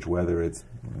message, whether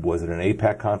was it an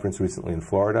APAC conference recently in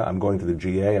Florida? I'm going to the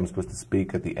GA. I'm supposed to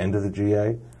speak at the end of the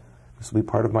GA. This will be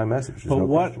part of my message. But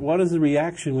what is the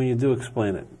reaction when you do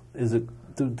explain it?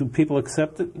 Do people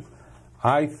accept it?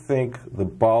 I think the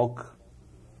bulk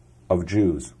of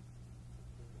Jews,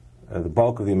 the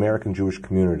bulk of the American Jewish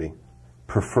community,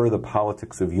 prefer the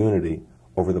politics of unity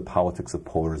over the politics of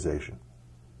polarization.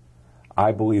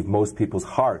 I believe most people's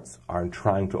hearts are in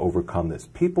trying to overcome this.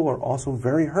 People are also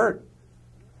very hurt.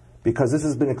 because this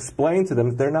has been explained to them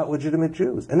that they're not legitimate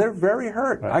Jews. And they're very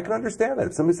hurt. Right. I can understand that.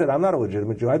 If somebody said, I'm not a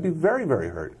legitimate Jew, I'd be very, very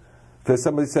hurt. If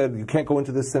somebody said, you can't go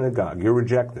into this synagogue, you're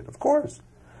rejected. Of course.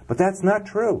 But that's not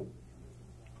true.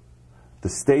 The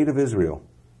state of Israel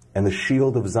and the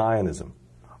shield of Zionism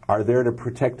are there to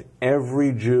protect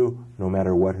every Jew, no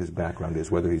matter what his background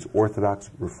is, whether he's Orthodox,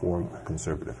 Reform, or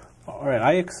Conservative. All right,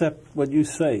 I accept what you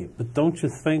say, but don't you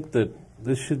think that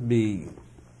this should be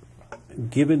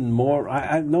given more?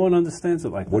 No one understands it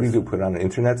like this. What do you do, put it on an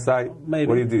internet site? Maybe.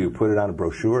 What do? You put it on a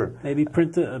brochure? Maybe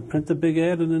print a big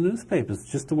ad in the newspapers,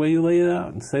 just the way you lay it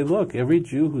out, and say, look, every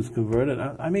Jew who's converted,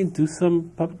 I mean, do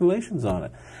some public relations on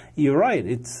it. You're right,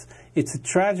 it's a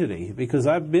tragedy, because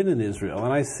I've been in Israel,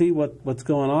 and I see what's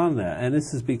going on there, and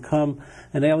this has become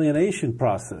an alienation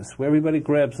process, where everybody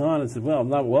grabs on and says, well, I'm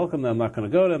not welcome there, I'm not going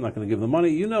to go there, I'm not going to give them money.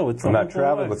 You know, it's I'm not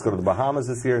traveling, let's go to the Bahamas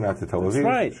this year, not to Tel Aviv. That's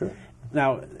right. Sure.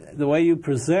 Now, the way you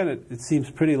present it, it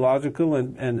seems pretty logical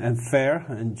and fair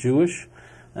and Jewish.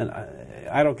 And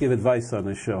I don't give advice on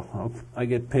this show. I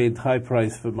get paid high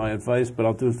price for my advice, but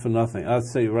I'll do it for nothing. I'll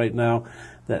say right now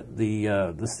that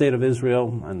the State of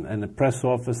Israel and the press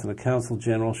office and the Council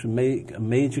General should make a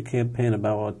major campaign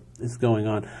about what is going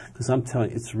on, because I'm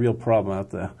telling you, it's a real problem out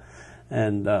there.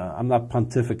 And I'm not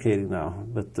pontificating now,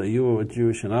 but you are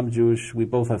Jewish and I'm Jewish. We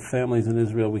both have families in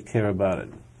Israel. We care about it.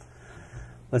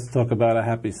 Let's talk about a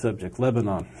happy subject,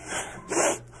 Lebanon.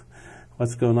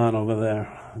 What's going on over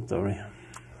there, Dore?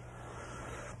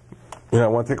 I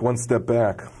want to take one step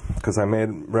back, because I made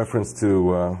reference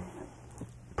to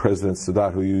President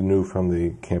Sadat, who you knew from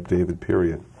the Camp David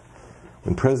period.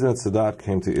 When President Sadat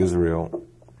came to Israel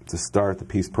to start the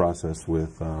peace process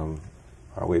with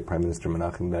our late Prime Minister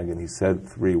Menachem Begin, he said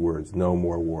 3 words: no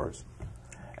more wars.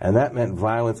 And that meant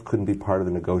violence couldn't be part of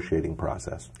the negotiating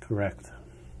process. Correct.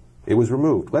 It was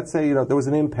removed. Let's say, there was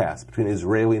an impasse between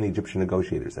Israeli and Egyptian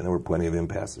negotiators, and there were plenty of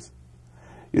impasses.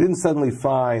 You didn't suddenly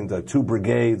find 2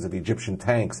 brigades of Egyptian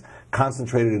tanks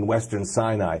concentrated in western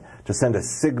Sinai to send a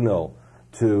signal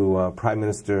to Prime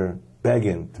Minister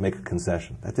Begin to make a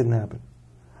concession. That didn't happen.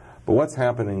 But what's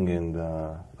happening in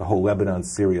the whole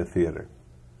Lebanon-Syria theater?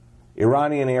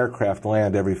 Iranian aircraft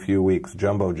land every few weeks,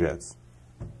 jumbo jets,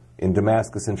 in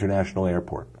Damascus International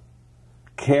Airport,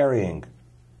 carrying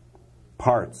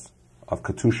parts of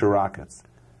Katyusha rockets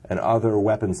and other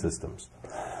weapon systems.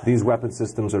 These weapon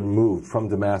systems are moved from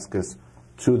Damascus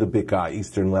to the Bekaa,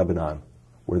 eastern Lebanon,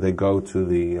 where they go to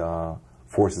the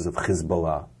forces of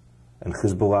Hezbollah. And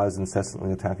Hezbollah is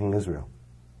incessantly attacking Israel,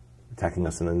 attacking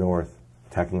us in the north,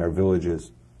 attacking our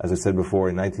villages. As I said before,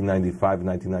 in 1995 and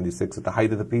 1996, at the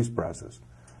height of the peace process,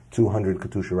 200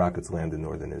 Katyusha rockets land in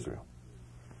northern Israel.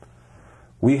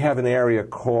 We have an area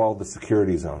called the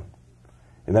security zone.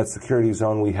 In that security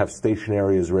zone, we have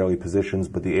stationary Israeli positions,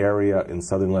 but the area in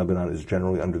southern Lebanon is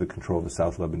generally under the control of the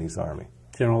South Lebanese Army.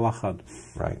 General Achad.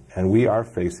 Right. And we are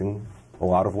facing a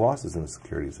lot of losses in the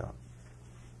security zone.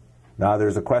 Now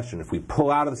there's a question. If we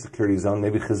pull out of the security zone,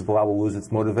 maybe Hezbollah will lose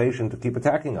its motivation to keep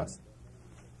attacking us.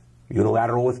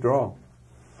 Unilateral withdrawal.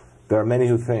 There are many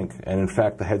who think, and in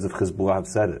fact the heads of Hezbollah have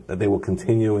said it, that they will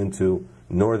continue into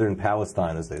northern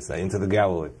Palestine, as they say, into the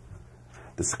Galilee.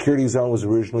 The security zone was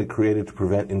originally created to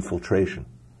prevent infiltration.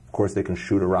 Of course, they can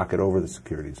shoot a rocket over the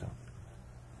security zone.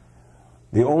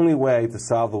 The only way to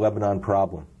solve the Lebanon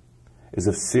problem is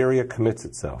if Syria commits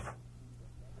itself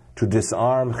to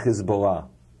disarm Hezbollah,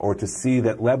 or to see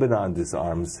that Lebanon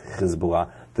disarms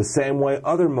Hezbollah, the same way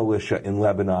other militia in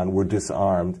Lebanon were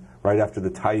disarmed right after the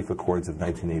Taif Accords of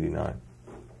 1989.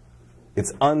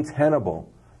 It's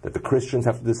untenable that the Christians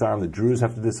have to disarm, the Druze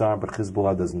have to disarm, but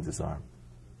Hezbollah doesn't disarm.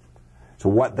 So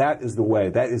that is the way,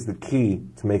 that is the key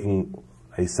to making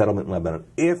a settlement in Lebanon.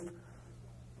 If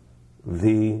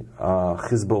the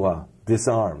Hezbollah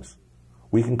disarms,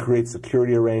 we can create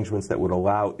security arrangements that would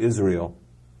allow Israel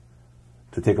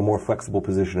to take a more flexible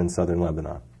position in southern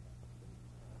Lebanon.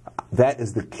 That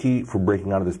is the key for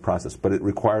breaking out of this process, but it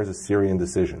requires a Syrian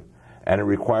decision. And it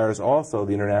requires also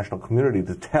the international community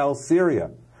to tell Syria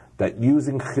that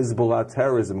using Hezbollah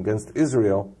terrorism against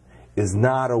Israel is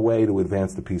not a way to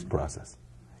advance the peace process.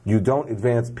 You don't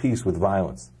advance peace with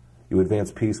violence. You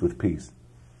advance peace with peace.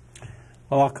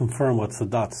 Well, I'll confirm what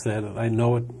Sadat said. I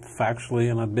know it factually,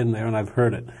 and I've been there, and I've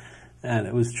heard it. And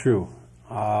it was true.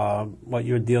 What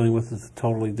you're dealing with is a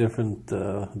totally different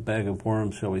bag of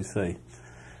worms, shall we say.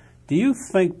 Do you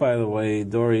think, by the way,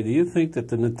 Dore, do you think that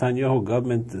the Netanyahu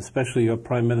government, especially your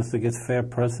prime minister, gets fair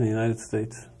press in the United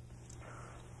States?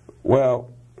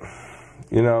 Well,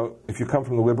 you know, if you come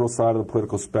from the liberal side of the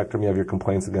political spectrum, you have your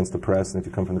complaints against the press, and if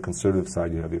you come from the conservative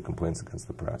side, you have your complaints against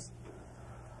the press.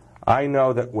 I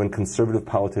know that when conservative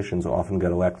politicians often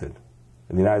get elected,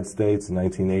 In the United States in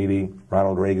 1980,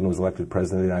 Ronald Reagan was elected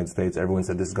President of the United States. Everyone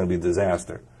said this is going to be a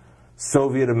disaster.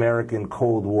 Soviet-American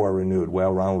Cold War renewed.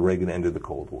 Well, Ronald Reagan ended the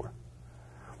Cold War.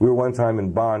 We were one time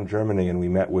in Bonn, Germany, and we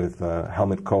met with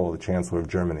Helmut Kohl, the Chancellor of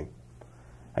Germany.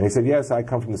 And he said, yes, I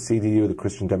come from the CDU, the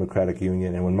Christian Democratic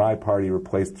Union, and when my party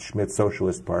replaced Schmidt's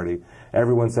Socialist Party,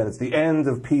 everyone said it's the end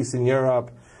of peace in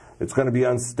Europe, it's going to be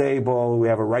unstable, we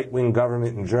have a right-wing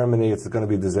government in Germany, it's going to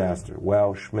be a disaster.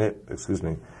 Well,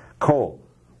 Kohl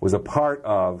was a part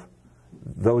of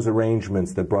those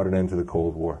arrangements that brought an end to the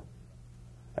Cold War.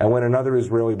 And when another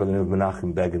Israeli by the name of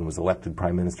Menachem Begin was elected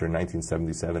prime minister in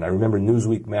 1977, I remember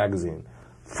Newsweek magazine,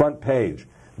 front page,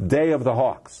 Day of the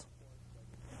Hawks.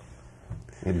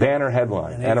 A banner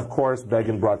headline. And of course,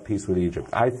 Begin brought peace with Egypt.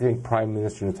 I think Prime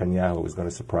Minister Netanyahu is going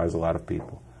to surprise a lot of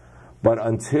people. But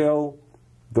until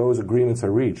those agreements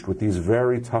are reached with these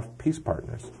very tough peace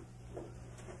partners,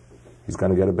 he's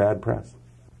going to get a bad press.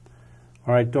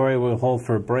 All right, Dore, we'll hold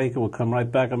for a break and we'll come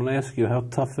right back. I'm going to ask you how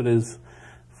tough it is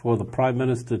for the Prime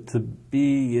Minister to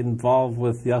be involved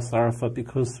with Yasser Arafat,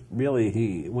 because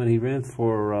really, when he ran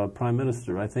for Prime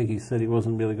Minister, I think he said he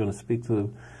wasn't really going to speak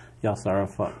to Yasser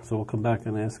Arafat. So we'll come back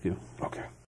and ask you. Okay.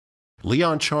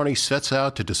 Leon Charney sets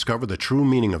out to discover the true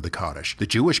meaning of the Kaddish, the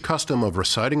Jewish custom of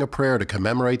reciting a prayer to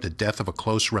commemorate the death of a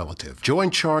close relative. Join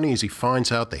Charney as he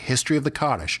finds out the history of the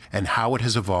Kaddish and how it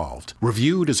has evolved.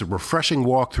 Reviewed as a refreshing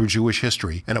walk through Jewish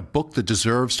history and a book that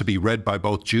deserves to be read by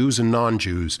both Jews and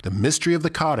non-Jews, The Mystery of the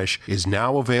Kaddish is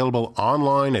now available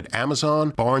online at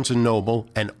Amazon, Barnes & Noble,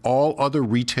 and all other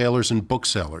retailers and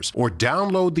booksellers. Or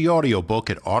download the audiobook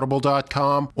at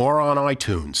audible.com or on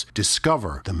iTunes.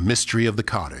 Discover The Mystery of the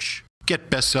Kaddish.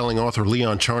 Get best-selling author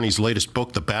Leon Charney's latest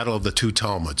book, The Battle of the Two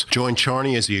Talmuds. Join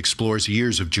Charney as he explores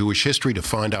years of Jewish history to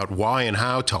find out why and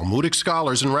how Talmudic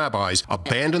scholars and rabbis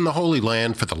abandoned the Holy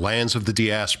Land for the lands of the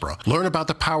diaspora. Learn about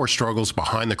the power struggles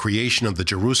behind the creation of the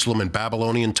Jerusalem and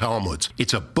Babylonian Talmuds.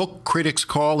 It's a book critics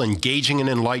call engaging and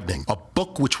enlightening, a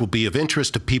book which will be of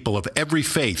interest to people of every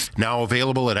faith. Now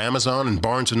available at Amazon and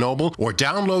Barnes & Noble, or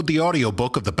download the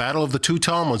audiobook of The Battle of the Two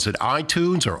Talmuds at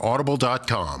iTunes or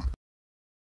audible.com.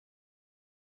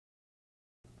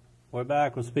 We're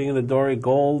back. We're speaking to Dore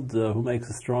Gold, who makes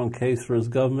a strong case for his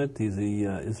government. He's the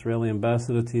Israeli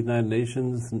ambassador to the United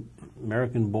Nations,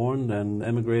 American-born, and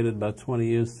emigrated about 20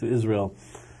 years to Israel.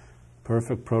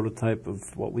 Perfect prototype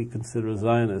of what we consider a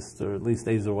Zionist, or at least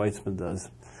Ezer Weitzman does.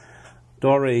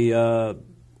 Dore,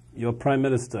 your prime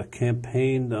minister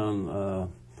campaigned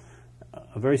on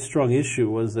a very strong issue,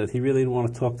 was that he really didn't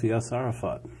want to talk to Yasser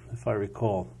Arafat, if I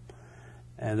recall.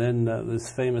 And then this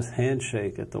famous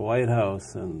handshake at the White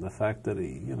House, and the fact that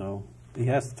he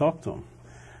has to talk to him.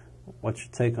 What's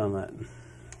your take on that?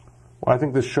 Well, I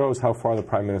think this shows how far the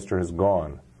Prime Minister has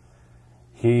gone.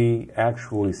 He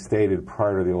actually stated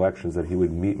prior to the elections that he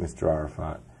would meet Mr.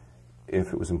 Arafat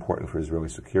if it was important for Israeli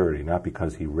security, not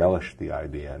because he relished the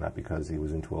idea, not because he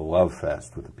was into a love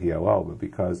fest with the PLO, but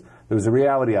because there was a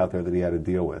reality out there that he had to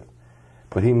deal with.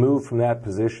 But he moved from that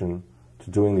position to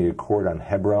doing the Accord on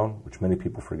Hebron, which many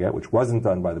people forget, which wasn't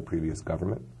done by the previous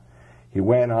government. He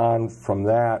went on from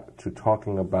that to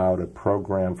talking about a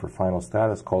program for final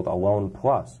status called Alon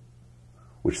Plus,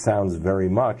 which sounds very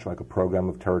much like a program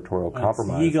of territorial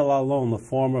compromise. Yigal Allon, the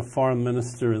former foreign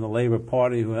minister in the Labour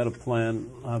Party, who had a plan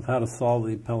of how to solve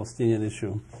the Palestinian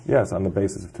issue. Yes, on the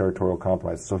basis of territorial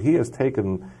compromise. So he has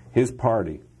taken his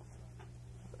party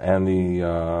and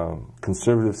the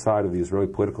conservative side of the Israeli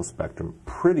political spectrum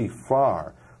pretty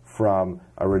far from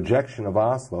a rejection of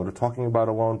Oslo to talking about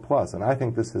Alon Plus. And I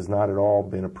think this has not at all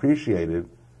been appreciated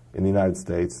in the United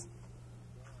States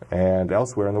and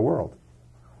elsewhere in the world.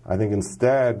 I think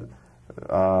instead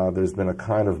there's been a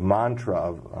kind of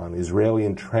mantra on Israeli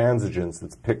intransigence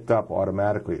that's picked up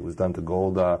automatically. It was done to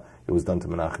Golda, it was done to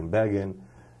Menachem Begin,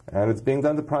 and it's being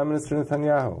done to Prime Minister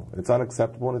Netanyahu. It's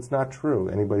unacceptable and it's not true.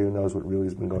 Anybody who knows what really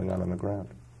has been going on the ground.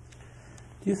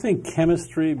 Do you think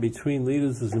chemistry between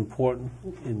leaders is important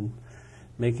in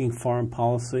making foreign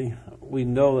policy? We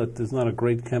know that there's not a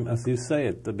great as you say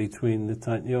it, between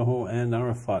Netanyahu and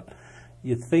Arafat.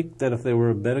 You think that if there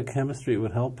were a better chemistry, it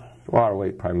would help? Well, our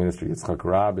late Prime Minister Yitzhak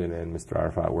Rabin and Mr.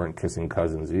 Arafat weren't kissing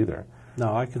cousins either.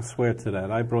 No, I can swear to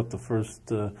that. I brought the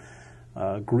first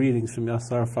greetings from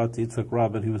Yasser Arafat to Yitzhak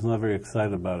Rabin. He was not very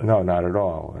excited about it. No, not at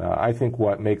all. I think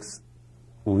what makes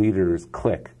leaders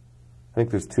click, I think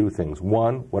there's two things.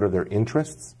 One, what are their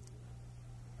interests?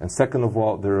 And second of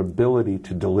all, their ability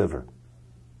to deliver.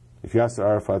 If Yasser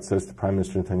Arafat says to Prime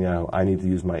Minister Netanyahu, I need to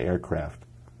use my aircraft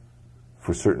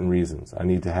for certain reasons. I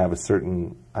need to have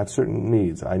I have certain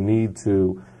needs. I need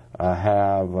to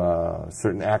have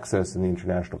certain access in the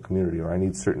international community, or I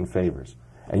need certain favors.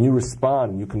 And you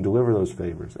respond and you can deliver those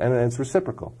favors. And it's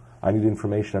reciprocal. I need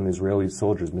information on Israeli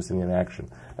soldiers missing in action,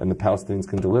 and the Palestinians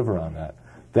can deliver on that.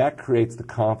 That creates the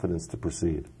confidence to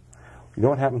proceed. You know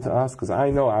what happened to us? Because I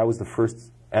know I was the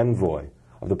first envoy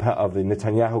of the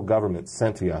Netanyahu government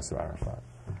sent to Yasser Arafat.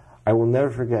 I will never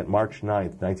forget March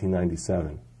 9th,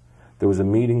 1997. There was a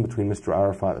meeting between Mr.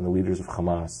 Arafat and the leaders of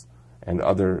Hamas and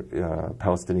other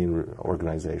Palestinian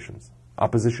organizations,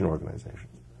 opposition organizations.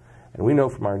 And we know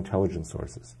from our intelligence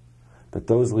sources that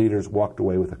those leaders walked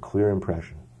away with a clear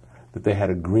impression that they had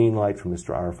a green light from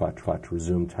Mr. Arafat to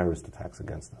resume terrorist attacks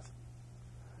against us.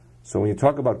 So when you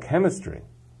talk about chemistry,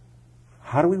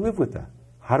 how do we live with that?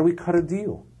 How do we cut a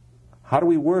deal? How do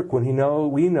we work when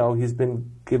we know he's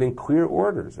been giving clear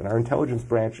orders, and our intelligence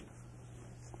branch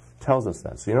tells us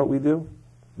that? So you know what we do?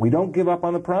 We don't give up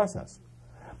on the process,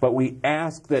 but we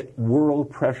ask that world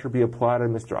pressure be applied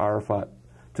on Mr. Arafat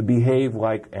to behave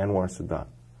like Anwar Sadat,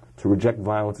 to reject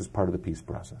violence as part of the peace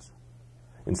process.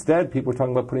 Instead, people are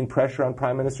talking about putting pressure on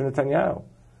Prime Minister Netanyahu.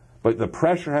 But the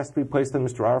pressure has to be placed on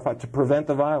Mr. Arafat to prevent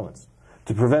the violence,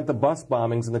 to prevent the bus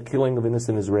bombings and the killing of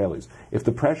innocent Israelis. If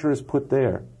the pressure is put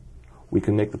there, we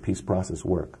can make the peace process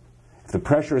work. If the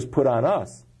pressure is put on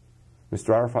us, Mr.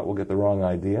 Arafat will get the wrong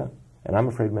idea, and I'm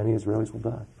afraid many Israelis will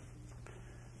die.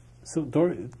 So,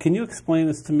 Dore, can you explain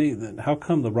this to me? That how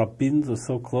come the Rabins are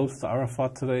so close to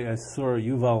Arafat today? I saw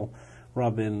Yuval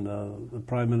Rabin, the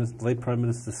late Prime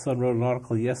Minister's son, wrote an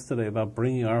article yesterday about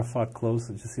bringing Arafat close.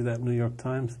 Did you see that in the New York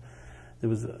Times? There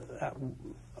was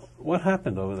what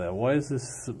happened over there? Why is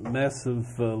this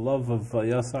massive love of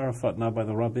Yasser Arafat now by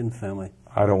the Rabin family?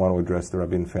 I don't want to address the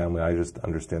Rabin family. I just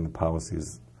understand the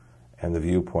policies and the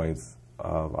viewpoints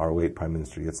of our late Prime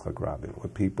Minister Yitzhak Rabin.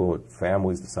 What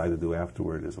families decide to do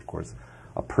afterward is, of course,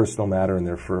 a personal matter, and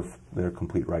they're their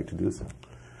complete right to do so.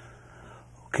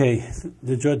 Okay,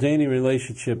 the Jordanian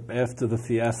relationship after the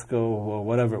fiasco, or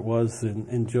whatever it was,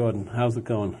 in Jordan, how's it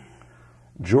going?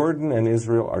 Jordan and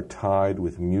Israel are tied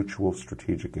with mutual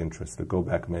strategic interests that go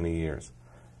back many years.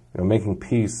 You know, making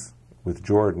peace with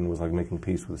Jordan was like making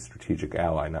peace with a strategic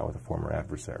ally, not with a former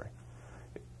adversary.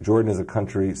 Jordan is a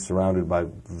country surrounded by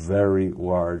very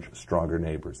large, stronger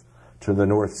neighbors. To the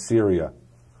north, Syria,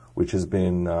 which has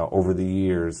been, over the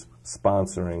years,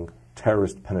 sponsoring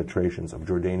terrorist penetrations of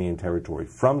Jordanian territory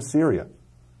from Syria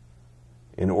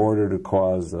in order to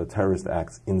cause terrorist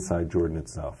acts inside Jordan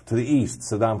itself. To the east,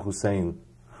 Saddam Hussein,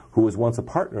 who was once a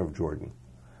partner of Jordan,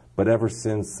 but ever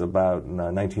since about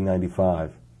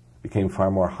 1995 became far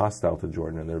more hostile to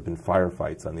Jordan, and there have been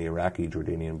firefights on the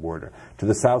Iraqi-Jordanian border. To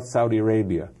the south, Saudi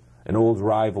Arabia, an old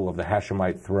rival of the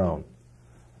Hashemite throne,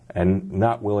 and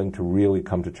not willing to really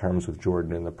come to terms with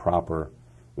Jordan in the proper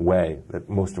way that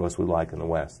most of us would like in the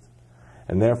West.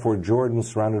 And therefore, Jordan,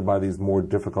 surrounded by these more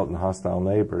difficult and hostile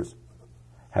neighbors,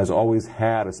 has always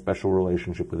had a special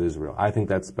relationship with Israel. I think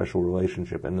that special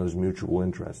relationship and those mutual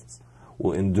interests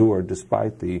will endure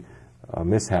despite the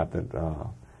mishap that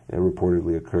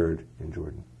reportedly occurred in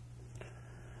Jordan.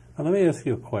 Now, let me ask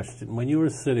you a question. When you were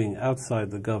sitting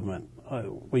outside the government,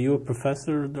 were you a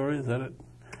professor, Dore? Is that it?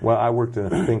 Well, I worked in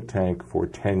a think tank for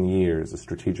 10 years, a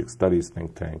strategic studies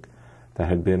think tank that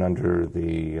had been under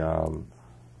the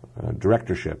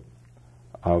directorship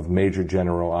of Major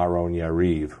General Aharon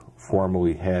Yariv,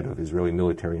 formerly head of Israeli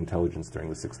military intelligence during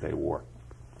the Six-Day War.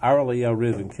 Aharon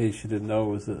Yariv, in case you didn't know,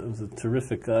 was a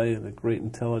terrific guy and a great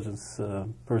intelligence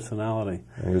personality.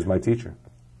 And he was my teacher.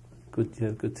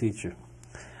 Good teacher.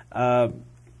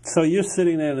 So you're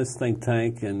sitting there in this think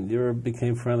tank, and you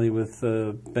became friendly with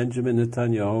Benjamin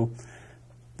Netanyahu.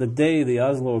 The day the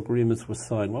Oslo agreements were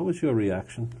signed, what was your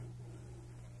reaction?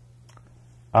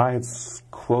 I had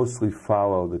closely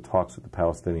followed the talks with the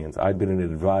Palestinians. I'd been an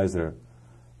advisor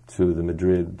to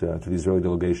the Israeli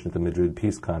delegation at the Madrid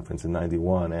Peace Conference in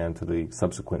 '91, and to the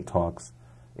subsequent talks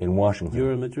in Washington. You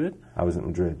were in Madrid? I was in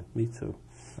Madrid. Me too.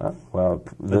 Well,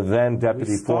 the then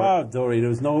deputy foreign. Dore.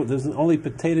 There's only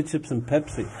potato chips and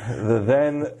Pepsi.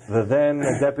 The then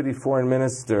deputy foreign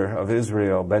minister of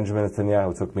Israel, Benjamin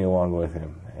Netanyahu, took me along with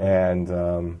him,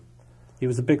 and he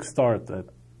was a big star at that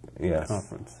yes.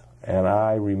 conference. And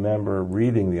I remember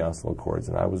reading the Oslo Accords,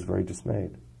 and I was very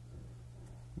dismayed.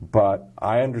 But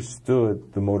I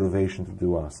understood the motivation to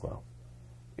do Oslo.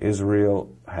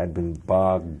 Israel had been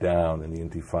bogged down in the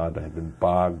Intifada, had been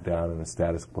bogged down in a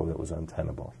status quo that was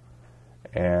untenable.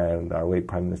 And our late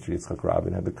Prime Minister Yitzhak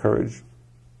Rabin had the courage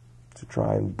to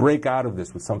try and break out of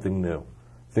this with something new,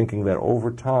 thinking that over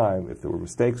time, if there were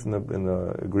mistakes in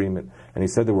the agreement, and he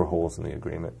said there were holes in the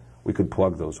agreement, we could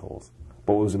plug those holes.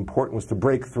 But what was important was to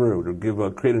break through,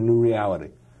 to create a new reality.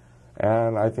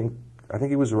 And I think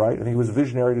he was right. I think he was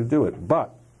visionary to do it.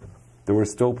 But there were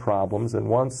still problems, and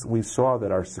once we saw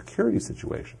that our security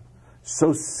situation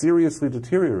so seriously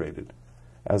deteriorated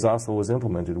as Oslo was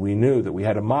implemented, we knew that we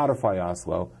had to modify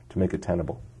Oslo to make it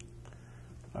tenable.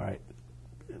 All right.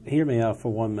 Hear me out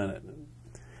for 1 minute.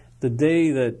 The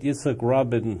day that Yitzhak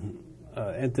Rabin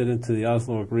entered into the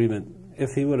Oslo Agreement,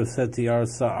 if he would have said to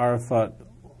Arafat,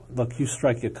 look, you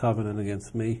strike your covenant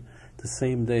against me, the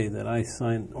same day that I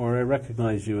sign, or I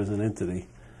recognize you as an entity,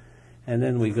 and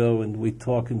then we go and we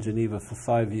talk in Geneva for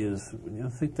 5 years, you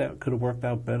think that could have worked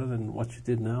out better than what you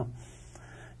did now?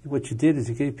 What you did is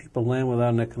you gave people land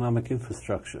without an economic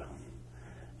infrastructure.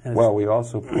 And well, we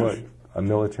also put a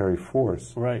military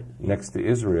force next to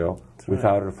Israel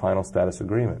without a final status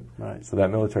agreement. So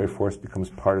that military force becomes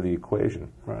part of the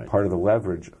equation, part of the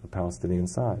leverage of the Palestinian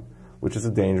side, which is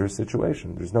a dangerous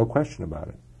situation. There's no question about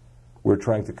it. We're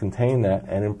trying to contain that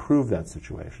and improve that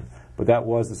situation. But that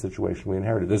was the situation we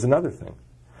inherited. There's another thing.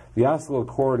 The Oslo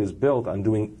Accord is built on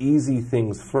doing easy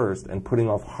things first and putting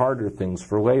off harder things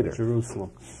for later.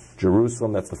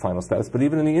 Jerusalem, that's the final status. But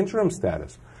even in the interim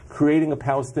status, creating a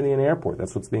Palestinian airport,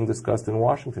 that's what's being discussed in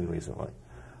Washington recently.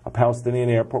 A Palestinian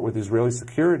airport with Israeli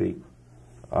security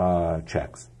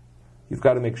checks. You've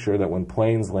got to make sure that when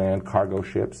planes land, cargo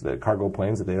ships, cargo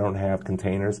planes, that they don't have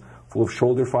containers full of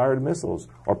shoulder-fired missiles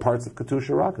or parts of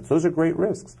Katyusha rockets. Those are great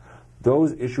risks.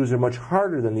 Those issues are much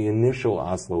harder than the initial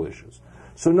Oslo issues.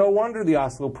 So no wonder the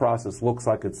Oslo process looks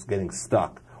like it's getting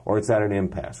stuck or it's at an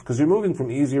impasse, because you're moving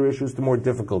from easier issues to more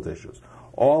difficult issues.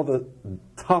 All the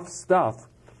tough stuff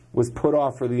was put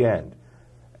off for the end.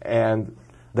 And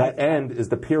that end is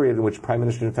the period in which Prime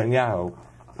Minister Netanyahu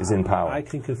is in power. I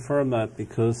can confirm that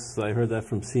because I heard that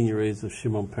from senior aides of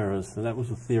Shimon Peres, and that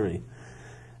was a theory.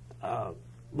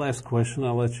 Last question,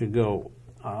 I'll let you go.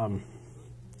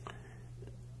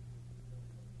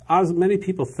 Many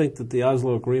people think that the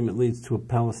Oslo Agreement leads to a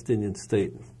Palestinian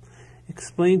state.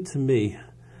 Explain to me,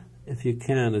 if you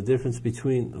can, the difference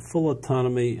between full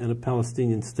autonomy and a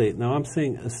Palestinian state. Now, I'm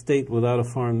saying a state without a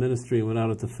foreign ministry and without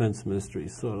a defense ministry.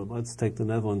 So let's take the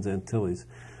Netherlands Antilles.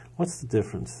 What's the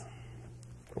difference?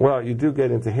 Well, you do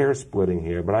get into hair splitting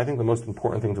here, but I think the most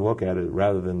important thing to look at is,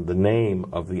 rather than the name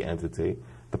of the entity,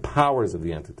 the powers of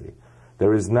the entity.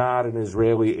 There is not an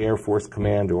Israeli Air Force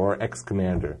commander or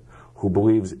ex-commander who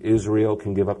believes Israel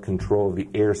can give up control of the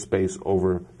airspace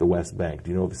over the West Bank.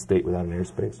 Do you know of a state without an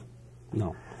airspace?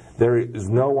 No. There is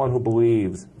no one who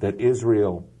believes that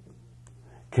Israel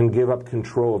can give up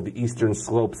control of the eastern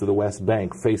slopes of the West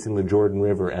Bank facing the Jordan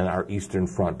River and our eastern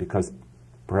front, because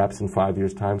perhaps in 5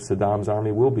 years' time Saddam's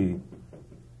army will be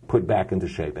put back into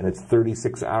shape, and it's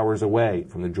 36 hours away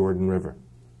from the Jordan River.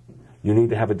 You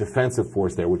need to have a defensive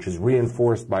force there, which is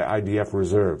reinforced by IDF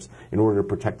reserves in order to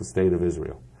protect the state of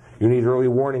Israel. You need early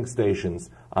warning stations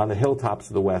on the hilltops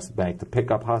of the West Bank to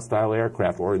pick up hostile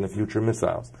aircraft or, in the future,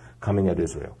 missiles coming at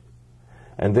Israel.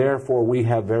 And therefore, we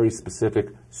have very specific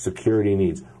security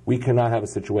needs. We cannot have a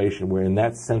situation where in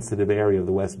that sensitive area of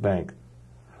the West Bank,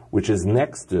 which is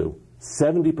next to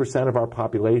 70% of our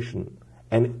population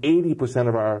and 80%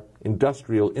 of our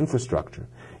industrial infrastructure,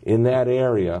 in that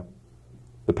area,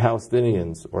 the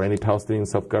Palestinians or any Palestinian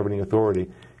self-governing authority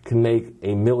can make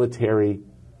a military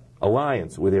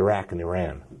alliance with Iraq and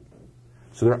Iran.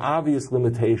 So there are obvious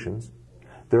limitations.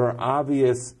 There are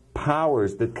obvious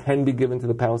powers that can be given to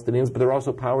the Palestinians, but there are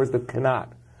also powers that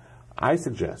cannot. I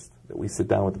suggest that we sit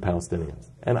down with the Palestinians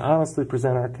and honestly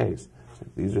present our case. So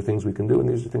these are things we can do and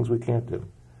these are things we can't do.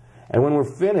 And when we're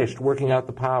finished working out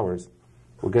the powers,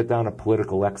 we'll get down a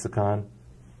political lexicon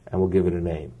and we'll give it a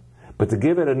name. But to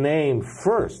give it a name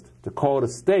first, to call it a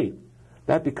state,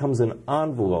 that becomes an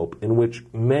envelope in which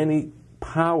many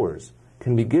powers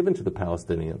can be given to the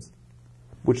Palestinians,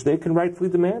 which they can rightfully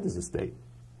demand as a state,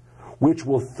 which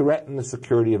will threaten the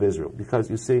security of Israel. Because,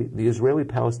 you see, the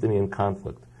Israeli-Palestinian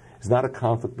conflict is not a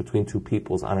conflict between two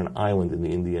peoples on an island in the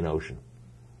Indian Ocean.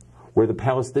 Where the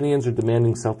Palestinians are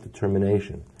demanding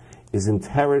self-determination is in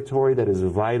territory that is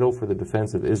vital for the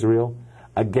defense of Israel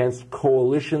against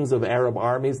coalitions of Arab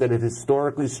armies that have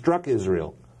historically struck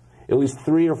Israel at least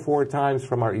 3 or 4 times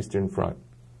from our eastern front.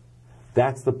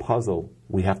 That's the puzzle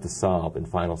we have to solve in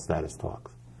final status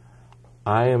talks.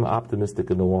 I am optimistic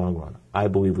in the long run. I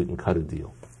believe we can cut a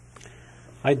deal.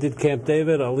 I did Camp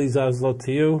David. I'll leave Oslo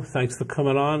to you. Thanks for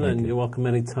coming on, and you're welcome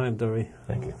anytime, Dore.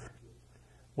 Thank you.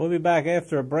 We'll be back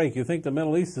after a break. You think the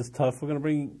Middle East is tough? We're going to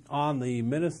bring on the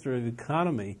Minister of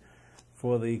Economy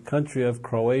for the country of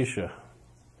Croatia.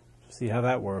 See how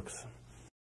that works.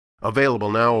 Available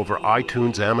now over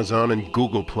iTunes, Amazon, and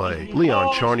Google Play.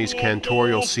 Leon Charney's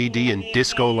cantorial CD and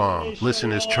Disco Lam.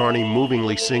 Listen as Charney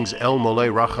movingly sings El Mole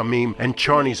Rachamim and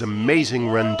Charney's amazing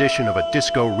rendition of a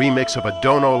disco remix of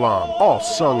Adon Olam, all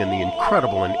sung in the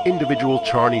incredible and individual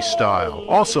Charney style.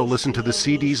 Also listen to the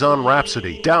CDs on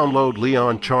Rhapsody. Download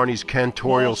Leon Charney's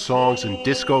cantorial songs and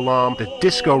Disco Lam, the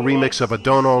disco remix of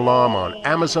Adon Olam on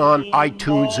Amazon,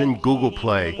 iTunes, and Google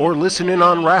Play. Or listen in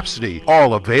on Rhapsody.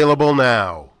 All available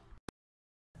now.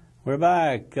 We're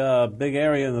back. Big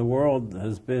area in the world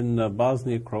has been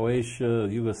Bosnia, Croatia,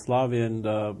 Yugoslavia,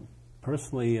 and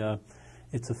personally,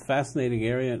 it's a fascinating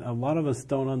area, and a lot of us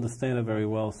don't understand it very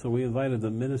well. So we invited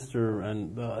the Minister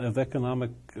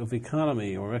of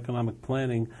Economy or Economic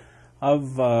Planning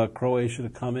of Croatia to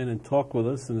come in and talk with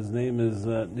us, and his name is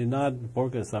Nenad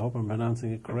Porges. I hope I'm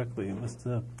pronouncing it correctly. Mr.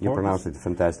 Porges? You pronounce it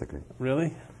fantastically.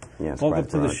 Really? Yes. Welcome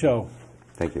to the show.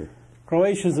 Thank you.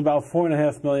 Croatia is about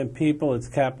 4.5 million people. Its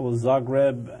capital is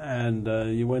Zagreb, and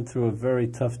you went through a very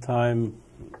tough time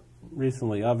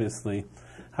recently, obviously.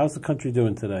 How's the country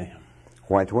doing today?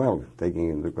 Quite well, taking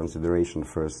into consideration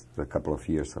first a couple of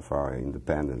years of our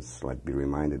independence. Let's be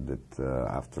reminded that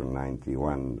after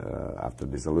 91, after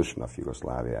dissolution of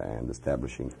Yugoslavia and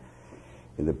establishing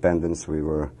independence, we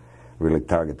were really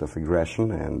target of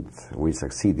aggression, and we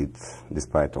succeeded,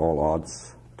 despite all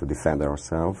odds, to defend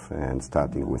ourselves. And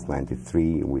starting with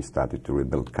 93, we started to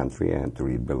rebuild country and to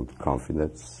rebuild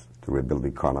confidence, to rebuild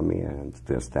economy, and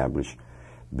to establish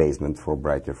basement for a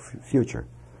brighter future.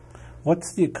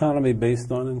 What's the economy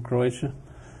based on in Croatia?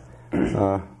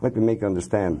 Let me make you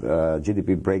understand.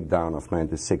 GDP breakdown of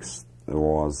 96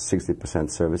 was 60%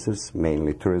 services,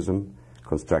 mainly tourism,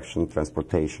 construction,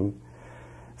 transportation,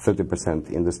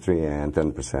 30% industry, and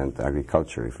 10%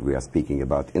 agriculture. If we are speaking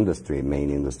about industry,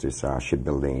 main industries are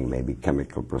shipbuilding, maybe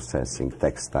chemical processing,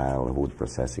 textile, wood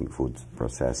processing, food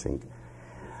processing.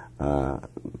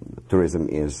 Tourism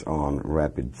is on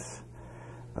rapid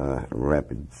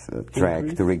track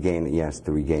to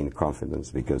regain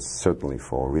confidence, because certainly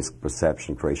for risk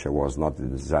perception, Croatia was not a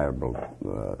desirable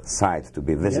site to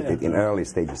be visited in early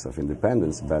stages of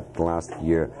independence, but last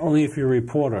year... Only if you're a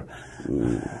reporter.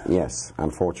 Yes,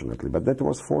 unfortunately. But that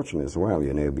was fortunate as well,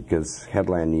 you know, because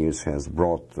headline news has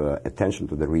brought attention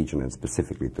to the region and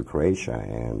specifically to Croatia,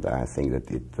 and I think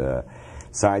that it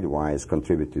sidewise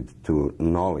contributed to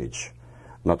knowledge.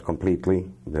 Not completely.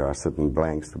 There are certain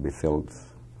blanks to be filled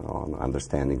on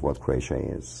understanding what Croatia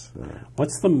is.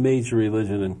 What's the major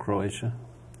religion in Croatia?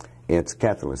 It's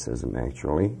Catholicism,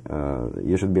 actually.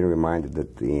 You should be reminded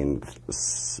that in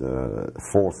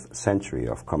 4th century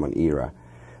of Common Era,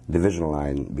 division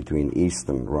line between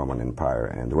Eastern Roman Empire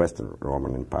and Western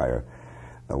Roman Empire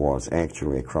was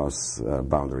actually across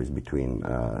boundaries between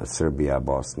Serbia,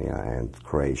 Bosnia, and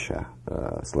Croatia,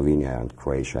 Slovenia and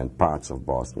Croatia, and parts of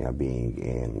Bosnia being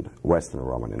in Western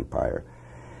Roman Empire,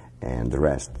 and the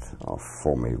rest of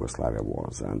former Yugoslavia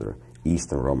was under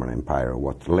Eastern Roman Empire,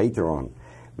 what later on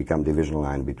became division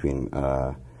line between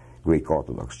Greek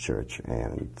Orthodox Church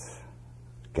and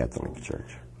Catholic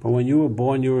Church. But when you were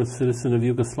born, you were a citizen of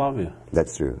Yugoslavia.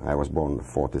 That's true. I was born in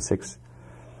 46.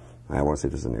 I was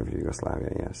citizen of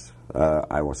Yugoslavia, yes.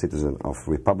 I was citizen of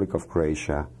Republic of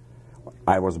Croatia.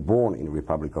 I was born in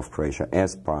Republic of Croatia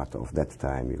as part of that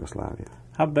time Yugoslavia.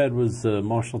 How bad was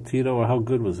Marshal Tito, or how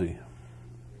good was he?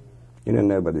 You know,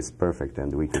 nobody's perfect,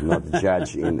 and we could not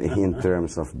judge in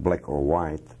terms of black or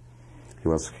white. He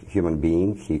was a human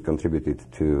being. He contributed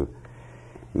to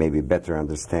maybe better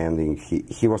understanding.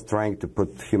 He was trying to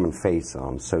put human face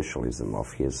on socialism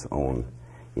of his own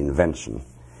invention.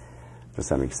 To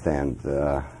some extent,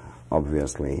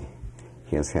 obviously,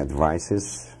 he has had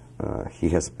vices. He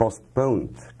has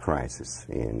postponed crisis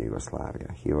in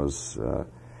Yugoslavia. He was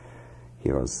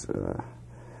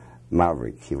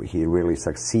maverick. He really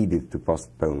succeeded to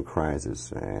postpone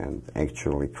crisis, and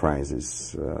actually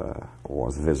crisis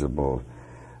was visible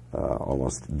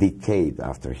almost a decade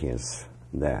after his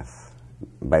death.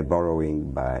 By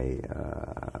borrowing, by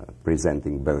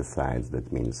presenting both sides, that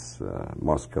means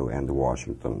Moscow and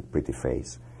Washington, pretty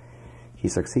face, he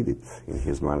succeeded in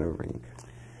his maneuvering.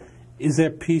 Is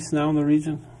there peace now in the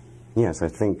region? Yes, I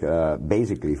think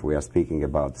basically, if we are speaking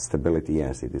about stability,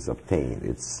 yes, it is obtained.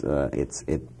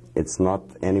 It's not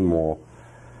anymore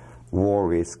war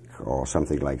risk or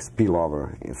something like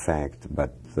spillover, in fact,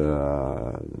 but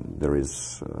there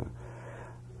is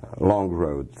a long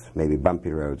road, maybe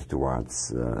bumpy road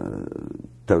towards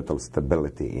total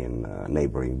stability in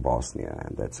neighboring Bosnia,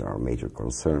 and that's our major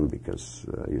concern, because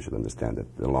you should understand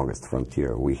that the longest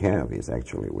frontier we have is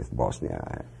actually with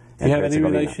Bosnia. Do you have any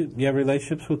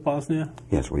relationships with Bosnia?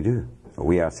 Yes, we do.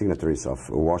 We are signatories of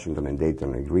Washington and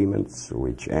Dayton agreements,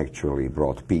 which actually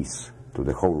brought peace to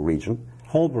the whole region.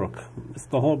 Holbrooke.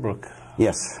 Mr. Holbrooke.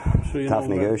 Yes, Sure, tough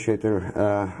negotiator.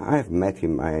 I have met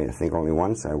him, I think, only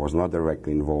once. I was not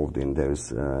directly involved in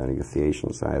those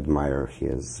negotiations. I admire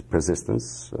his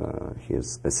persistence,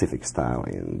 his specific style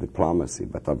in diplomacy,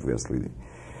 but obviously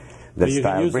the you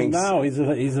style can use brings... him now.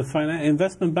 He's a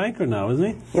investment banker now, isn't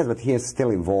he? Yes, but he is still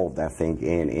involved, I think,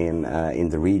 in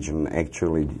the region,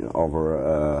 actually,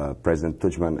 over President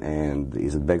Tudjman and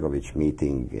Izetbegovic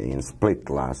meeting in Split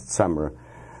last summer.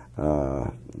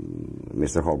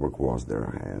 Mr. Holbrook was there,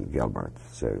 and Gelbart.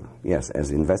 So, yes, as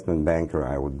investment banker,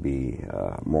 I would be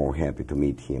more happy to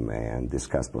meet him and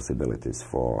discuss possibilities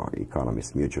for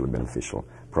economists' mutually beneficial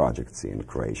projects in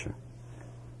Croatia.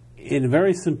 In a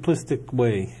very simplistic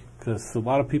way, because a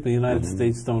lot of people in the United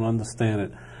States don't understand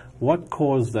it, what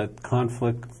caused that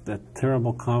conflict, that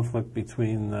terrible conflict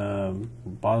between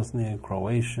Bosnia and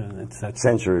Croatia, etc.?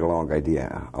 Century-long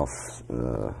idea of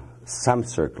some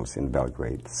circles in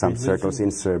Belgrade, some circles in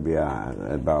Serbia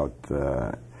about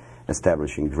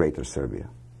establishing Greater Serbia.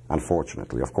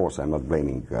 Unfortunately, of course, I'm not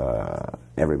blaming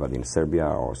everybody in Serbia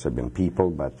or Serbian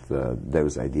people, but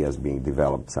those ideas being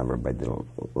developed somewhere by the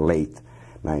late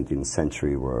 19th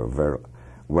century were very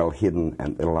well hidden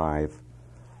and alive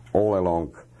all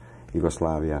along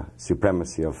Yugoslavia.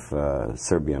 Supremacy of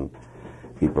Serbian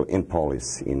people in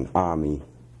police, in army,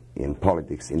 in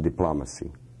politics, in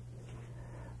diplomacy.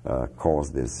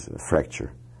 Caused this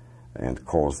fracture and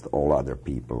caused all other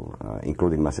people,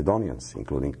 including Macedonians,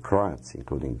 including Croats,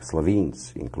 including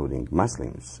Slovenes, including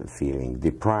Muslims, feeling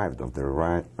deprived of their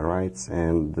rights,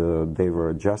 and they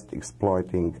were just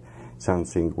exploiting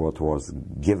something what was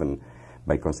given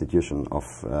by Constitution of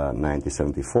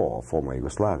 1974, former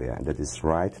Yugoslavia, and that is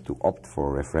right to opt for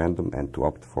a referendum and to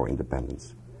opt for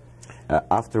independence.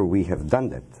 After we have done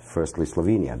that, firstly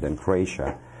Slovenia, then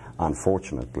Croatia,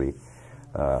 unfortunately,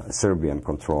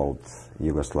 Serbian-controlled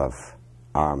Yugoslav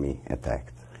army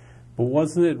attacked. But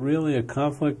wasn't it really a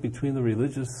conflict between the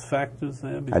religious factors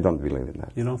there? I don't believe in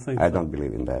that. You don't think I so? don't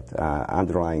believe in that.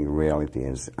 Underlying reality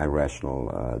is a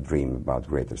rational dream about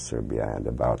Greater Serbia and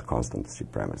about constant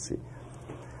supremacy.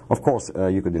 Of course,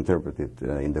 you could interpret it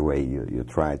in the way you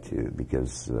try to,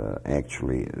 because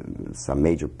actually some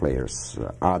major players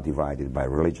are divided by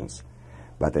religions,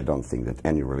 but I don't think that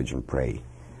any religion pray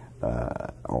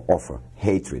or offer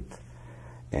hatred,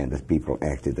 and that people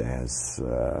acted as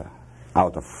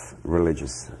out of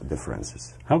religious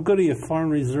differences. How good are your foreign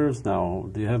reserves now?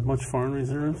 Do you have much foreign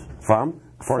reserves?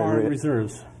 Foreign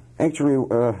reserves. Actually,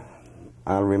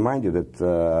 I'll remind you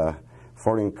that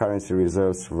foreign currency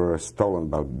reserves were stolen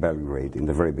by Belgrade in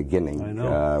the very beginning. I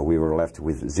know. We were left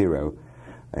with zero.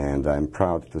 And I'm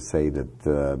proud to say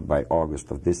that by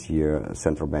August of this year,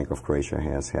 Central Bank of Croatia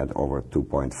has had over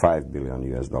 2.5 billion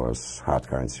US dollars hard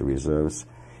currency reserves.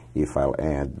 If I'll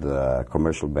add the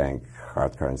commercial bank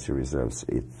hard currency reserves,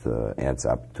 it adds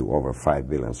up to over 5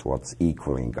 billion, what's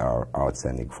equaling our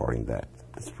outstanding foreign debt.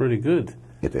 That's pretty good.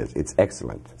 It is. It's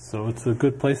excellent. So it's a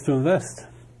good place to invest.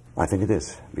 I think it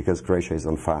is, because Croatia is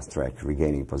on fast track,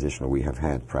 regaining position we have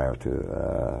had prior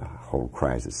to whole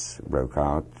crisis broke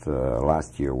out.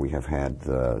 Last year we have had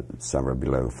somewhere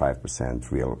below 5%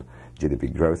 real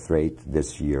GDP growth rate.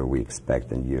 This year we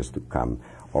expect in years to come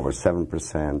over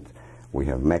 7%. We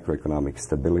have macroeconomic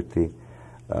stability,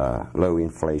 low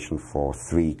inflation for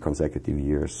 3 consecutive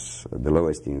years, the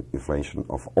lowest inflation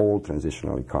of all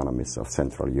transitional economies of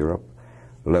Central Europe.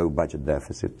 Low budget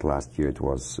deficit. Last year it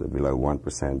was below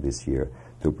 1%, this year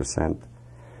 2%.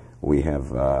 We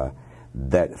have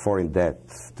foreign debt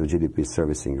to GDP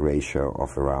servicing ratio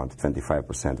of around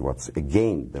 25%, what's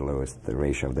again the lowest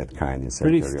ratio of that kind in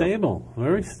Central Europe. Pretty stable,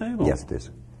 very stable. Yes, it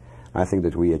is. I think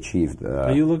that we achieved...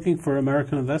 Are you looking for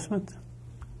American investment?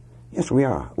 Yes, we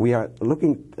are. We are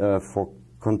looking for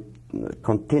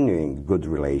continuing good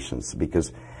relations,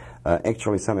 because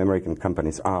actually, some American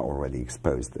companies are already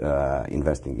exposed,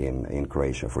 investing in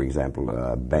Croatia. For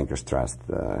example, Bankers Trust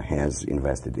has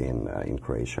invested in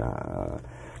Croatia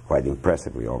quite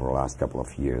impressively over the last couple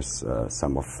of years.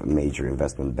 Some of major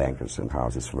investment bankers and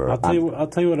houses were... I'll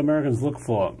tell you what Americans look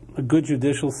for. A good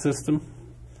judicial system.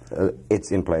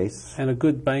 It's in place. And a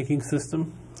good banking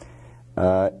system.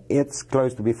 It's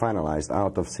close to be finalized.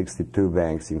 Out of 62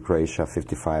 banks in Croatia,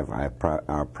 55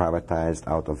 are privatized,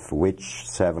 out of which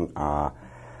 7 are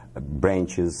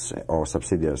branches or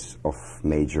subsidiaries of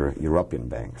major European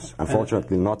banks.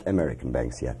 Unfortunately, not American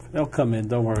banks yet. They'll come in,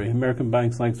 don't worry. American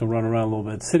banks like to run around a little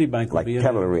bit. Citibank will be in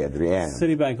there. Like cavalry at the end.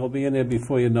 Citibank will be in there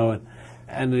before you know it.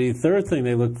 And the third thing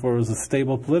they look for is a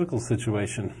stable political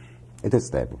situation. It is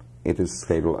stable. It is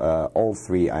stable. All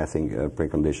three, I think,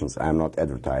 preconditions. I'm not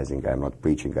advertising, I'm not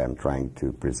preaching, I'm trying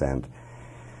to present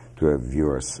to our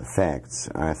viewers facts.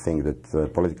 I think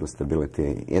that political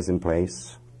stability is in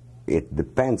place. It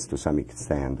depends to some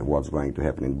extent what's going to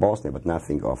happen in Bosnia, but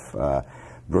nothing of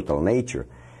brutal nature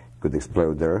could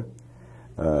explode there.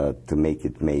 To make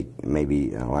it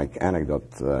maybe like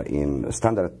anecdote, in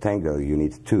standard tango you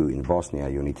need 2, in Bosnia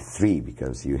you need 3,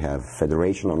 because you have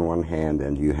federation on one hand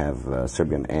and you have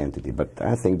Serbian entity. But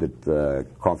I think that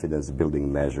confidence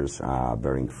building measures are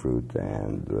bearing fruit,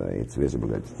 and it's visible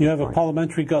that you have a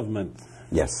parliamentary government.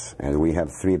 Yes, and we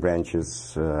have 3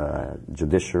 branches,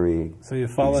 judiciary, so you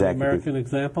follow the executive. American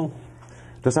example?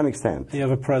 To some extent. You have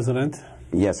a president?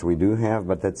 Yes, we do have,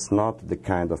 but that's not the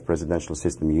kind of presidential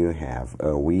system you have.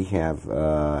 We have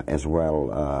as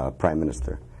well prime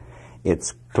minister.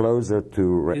 It's closer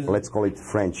to, let's call it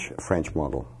French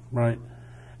model. Right.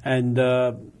 And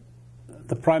the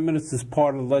prime minister is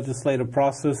part of the legislative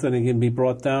process, and he can be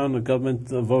brought down, the government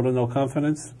vote of no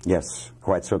confidence? Yes,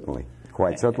 quite certainly.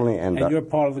 Quite certainly. And you're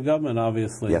part of the government,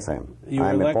 obviously. Yes, I am.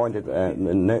 I'm appointed.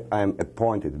 No, I'm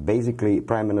appointed. Basically,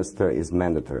 prime minister is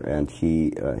mandatory, and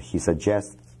he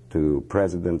suggests to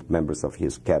president members of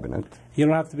his cabinet. You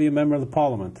don't have to be a member of the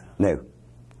parliament? No,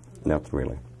 not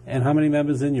really. And how many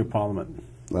members in your parliament?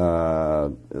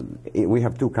 We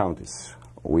have 2 counties.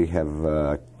 We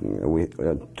have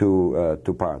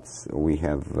two parts. We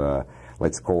have,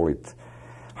 let's call it,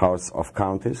 House of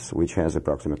Counties, which has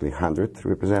approximately 100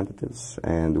 representatives,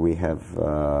 and we have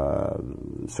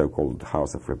so-called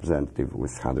House of Representatives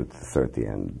with 130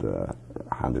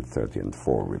 and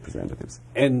 4 representatives.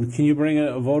 And can you bring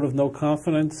a vote of no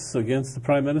confidence against the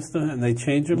Prime Minister, and they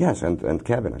change him? Yes, and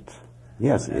cabinet.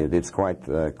 Yes, it's quite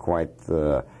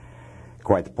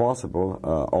possible,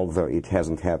 although it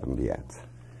hasn't happened yet.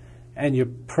 And your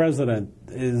president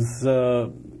is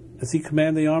he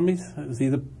command the armies? Is he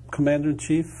the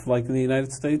commander-in-chief, like in the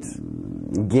United States?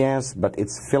 Yes, but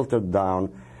it's filtered down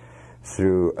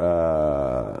through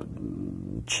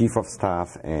chief of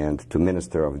staff and to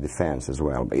minister of defense as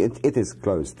well. But it is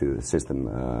close to the system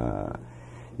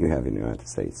you have in the United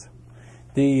States.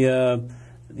 The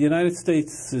United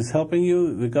States is helping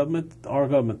you, the government, our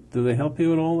government. Do they help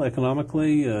you at all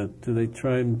economically? Do they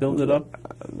try and build it up?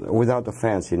 Without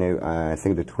offense, I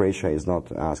think that Croatia is not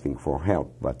asking for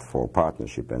help, but for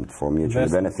partnership and for mutually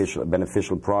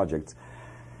beneficial projects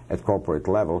at corporate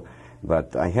level.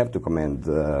 But I have to commend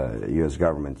the U.S.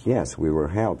 government. Yes, we were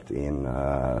helped in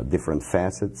different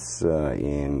facets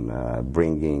in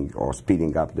bringing or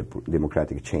speeding up the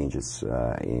democratic changes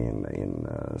in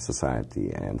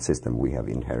society and system we have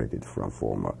inherited from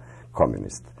former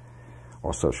communist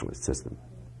or socialist system.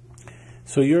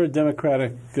 So you're a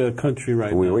democratic country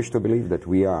right now. We wish to believe that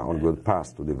we are on good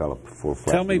path to develop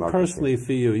full-fledged Tell me democracy. personally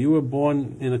for you, you were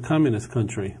born in a communist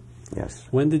country. Yes.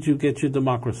 When did you get your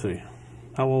democracy?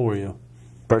 How old were you?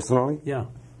 Personally? Yeah.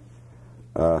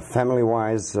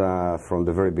 Family-wise, from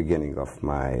the very beginning of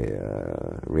my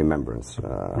remembrance.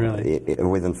 Really?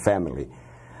 Within family.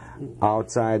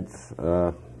 Outside,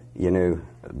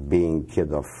 being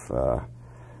kid of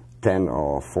 10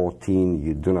 or 14,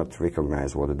 you do not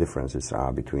recognize what the differences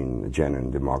are between genuine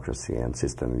democracy and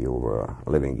system you were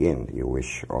living in. You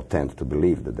wish or tend to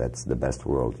believe that that's the best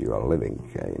world you are living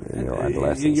in your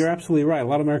adolescence. You're absolutely right. A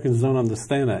lot of Americans don't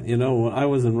understand that. When I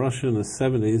was in Russia in the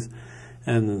 70s,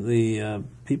 and the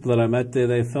people that I met there,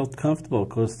 they felt comfortable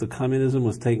because the communism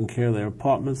was taking care of their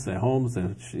apartments, their homes,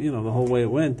 the whole way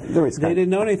it went. They didn't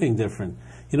know anything different.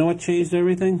 You know what changed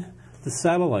everything? The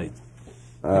satellite.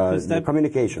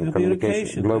 Communication,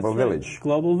 global village.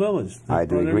 Global village. I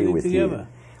do agree with you.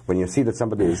 When you see that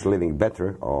somebody is living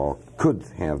better or could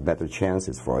have better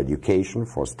chances for education,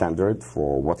 for standard,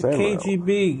 for whatever. The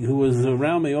KGB, who was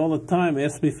around me all the time,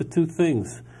 asked me for 2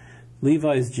 things.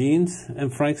 Levi's jeans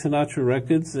and Frank Sinatra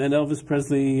records and Elvis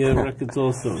Presley records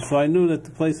also. So I knew that the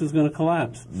place was going to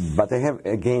collapse. But I have,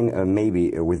 again,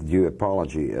 maybe with due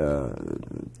apology, to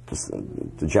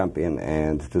jump in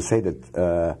and to say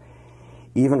that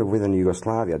even within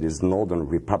Yugoslavia, this northern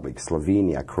republic,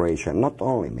 Slovenia, Croatia, not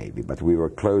only maybe, but we were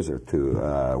closer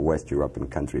to West European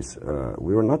countries.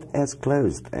 We were not as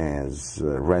closed as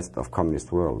the rest of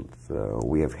communist world.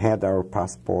 We have had our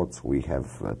passports, we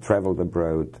have traveled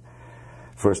abroad.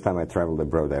 First time I traveled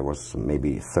abroad, I was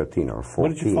maybe 13 or 14.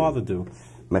 What did your father do?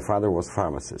 My father was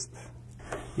pharmacist.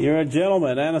 You're a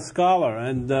gentleman and a scholar,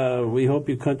 and we hope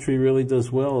your country really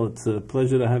does well. It's a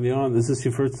pleasure to have you on. Is this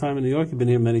your first time in New York? You've been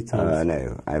here many times.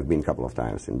 No, I've been a couple of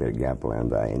times in Big Apple,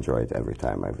 and I enjoy it every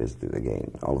time I visit it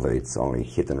again, although it's only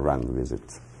hit-and-run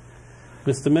visit.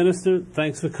 Mr. Minister,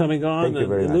 thanks for coming on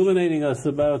and illuminating us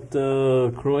about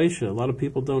Croatia. A lot of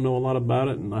people don't know a lot about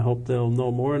it, and I hope they'll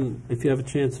know more. And if you have a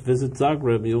chance, visit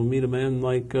Zagreb. You'll meet a man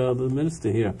like the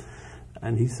minister here.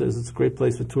 And he says it's a great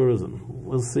place for tourism.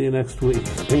 We'll see you next week.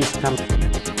 Please come.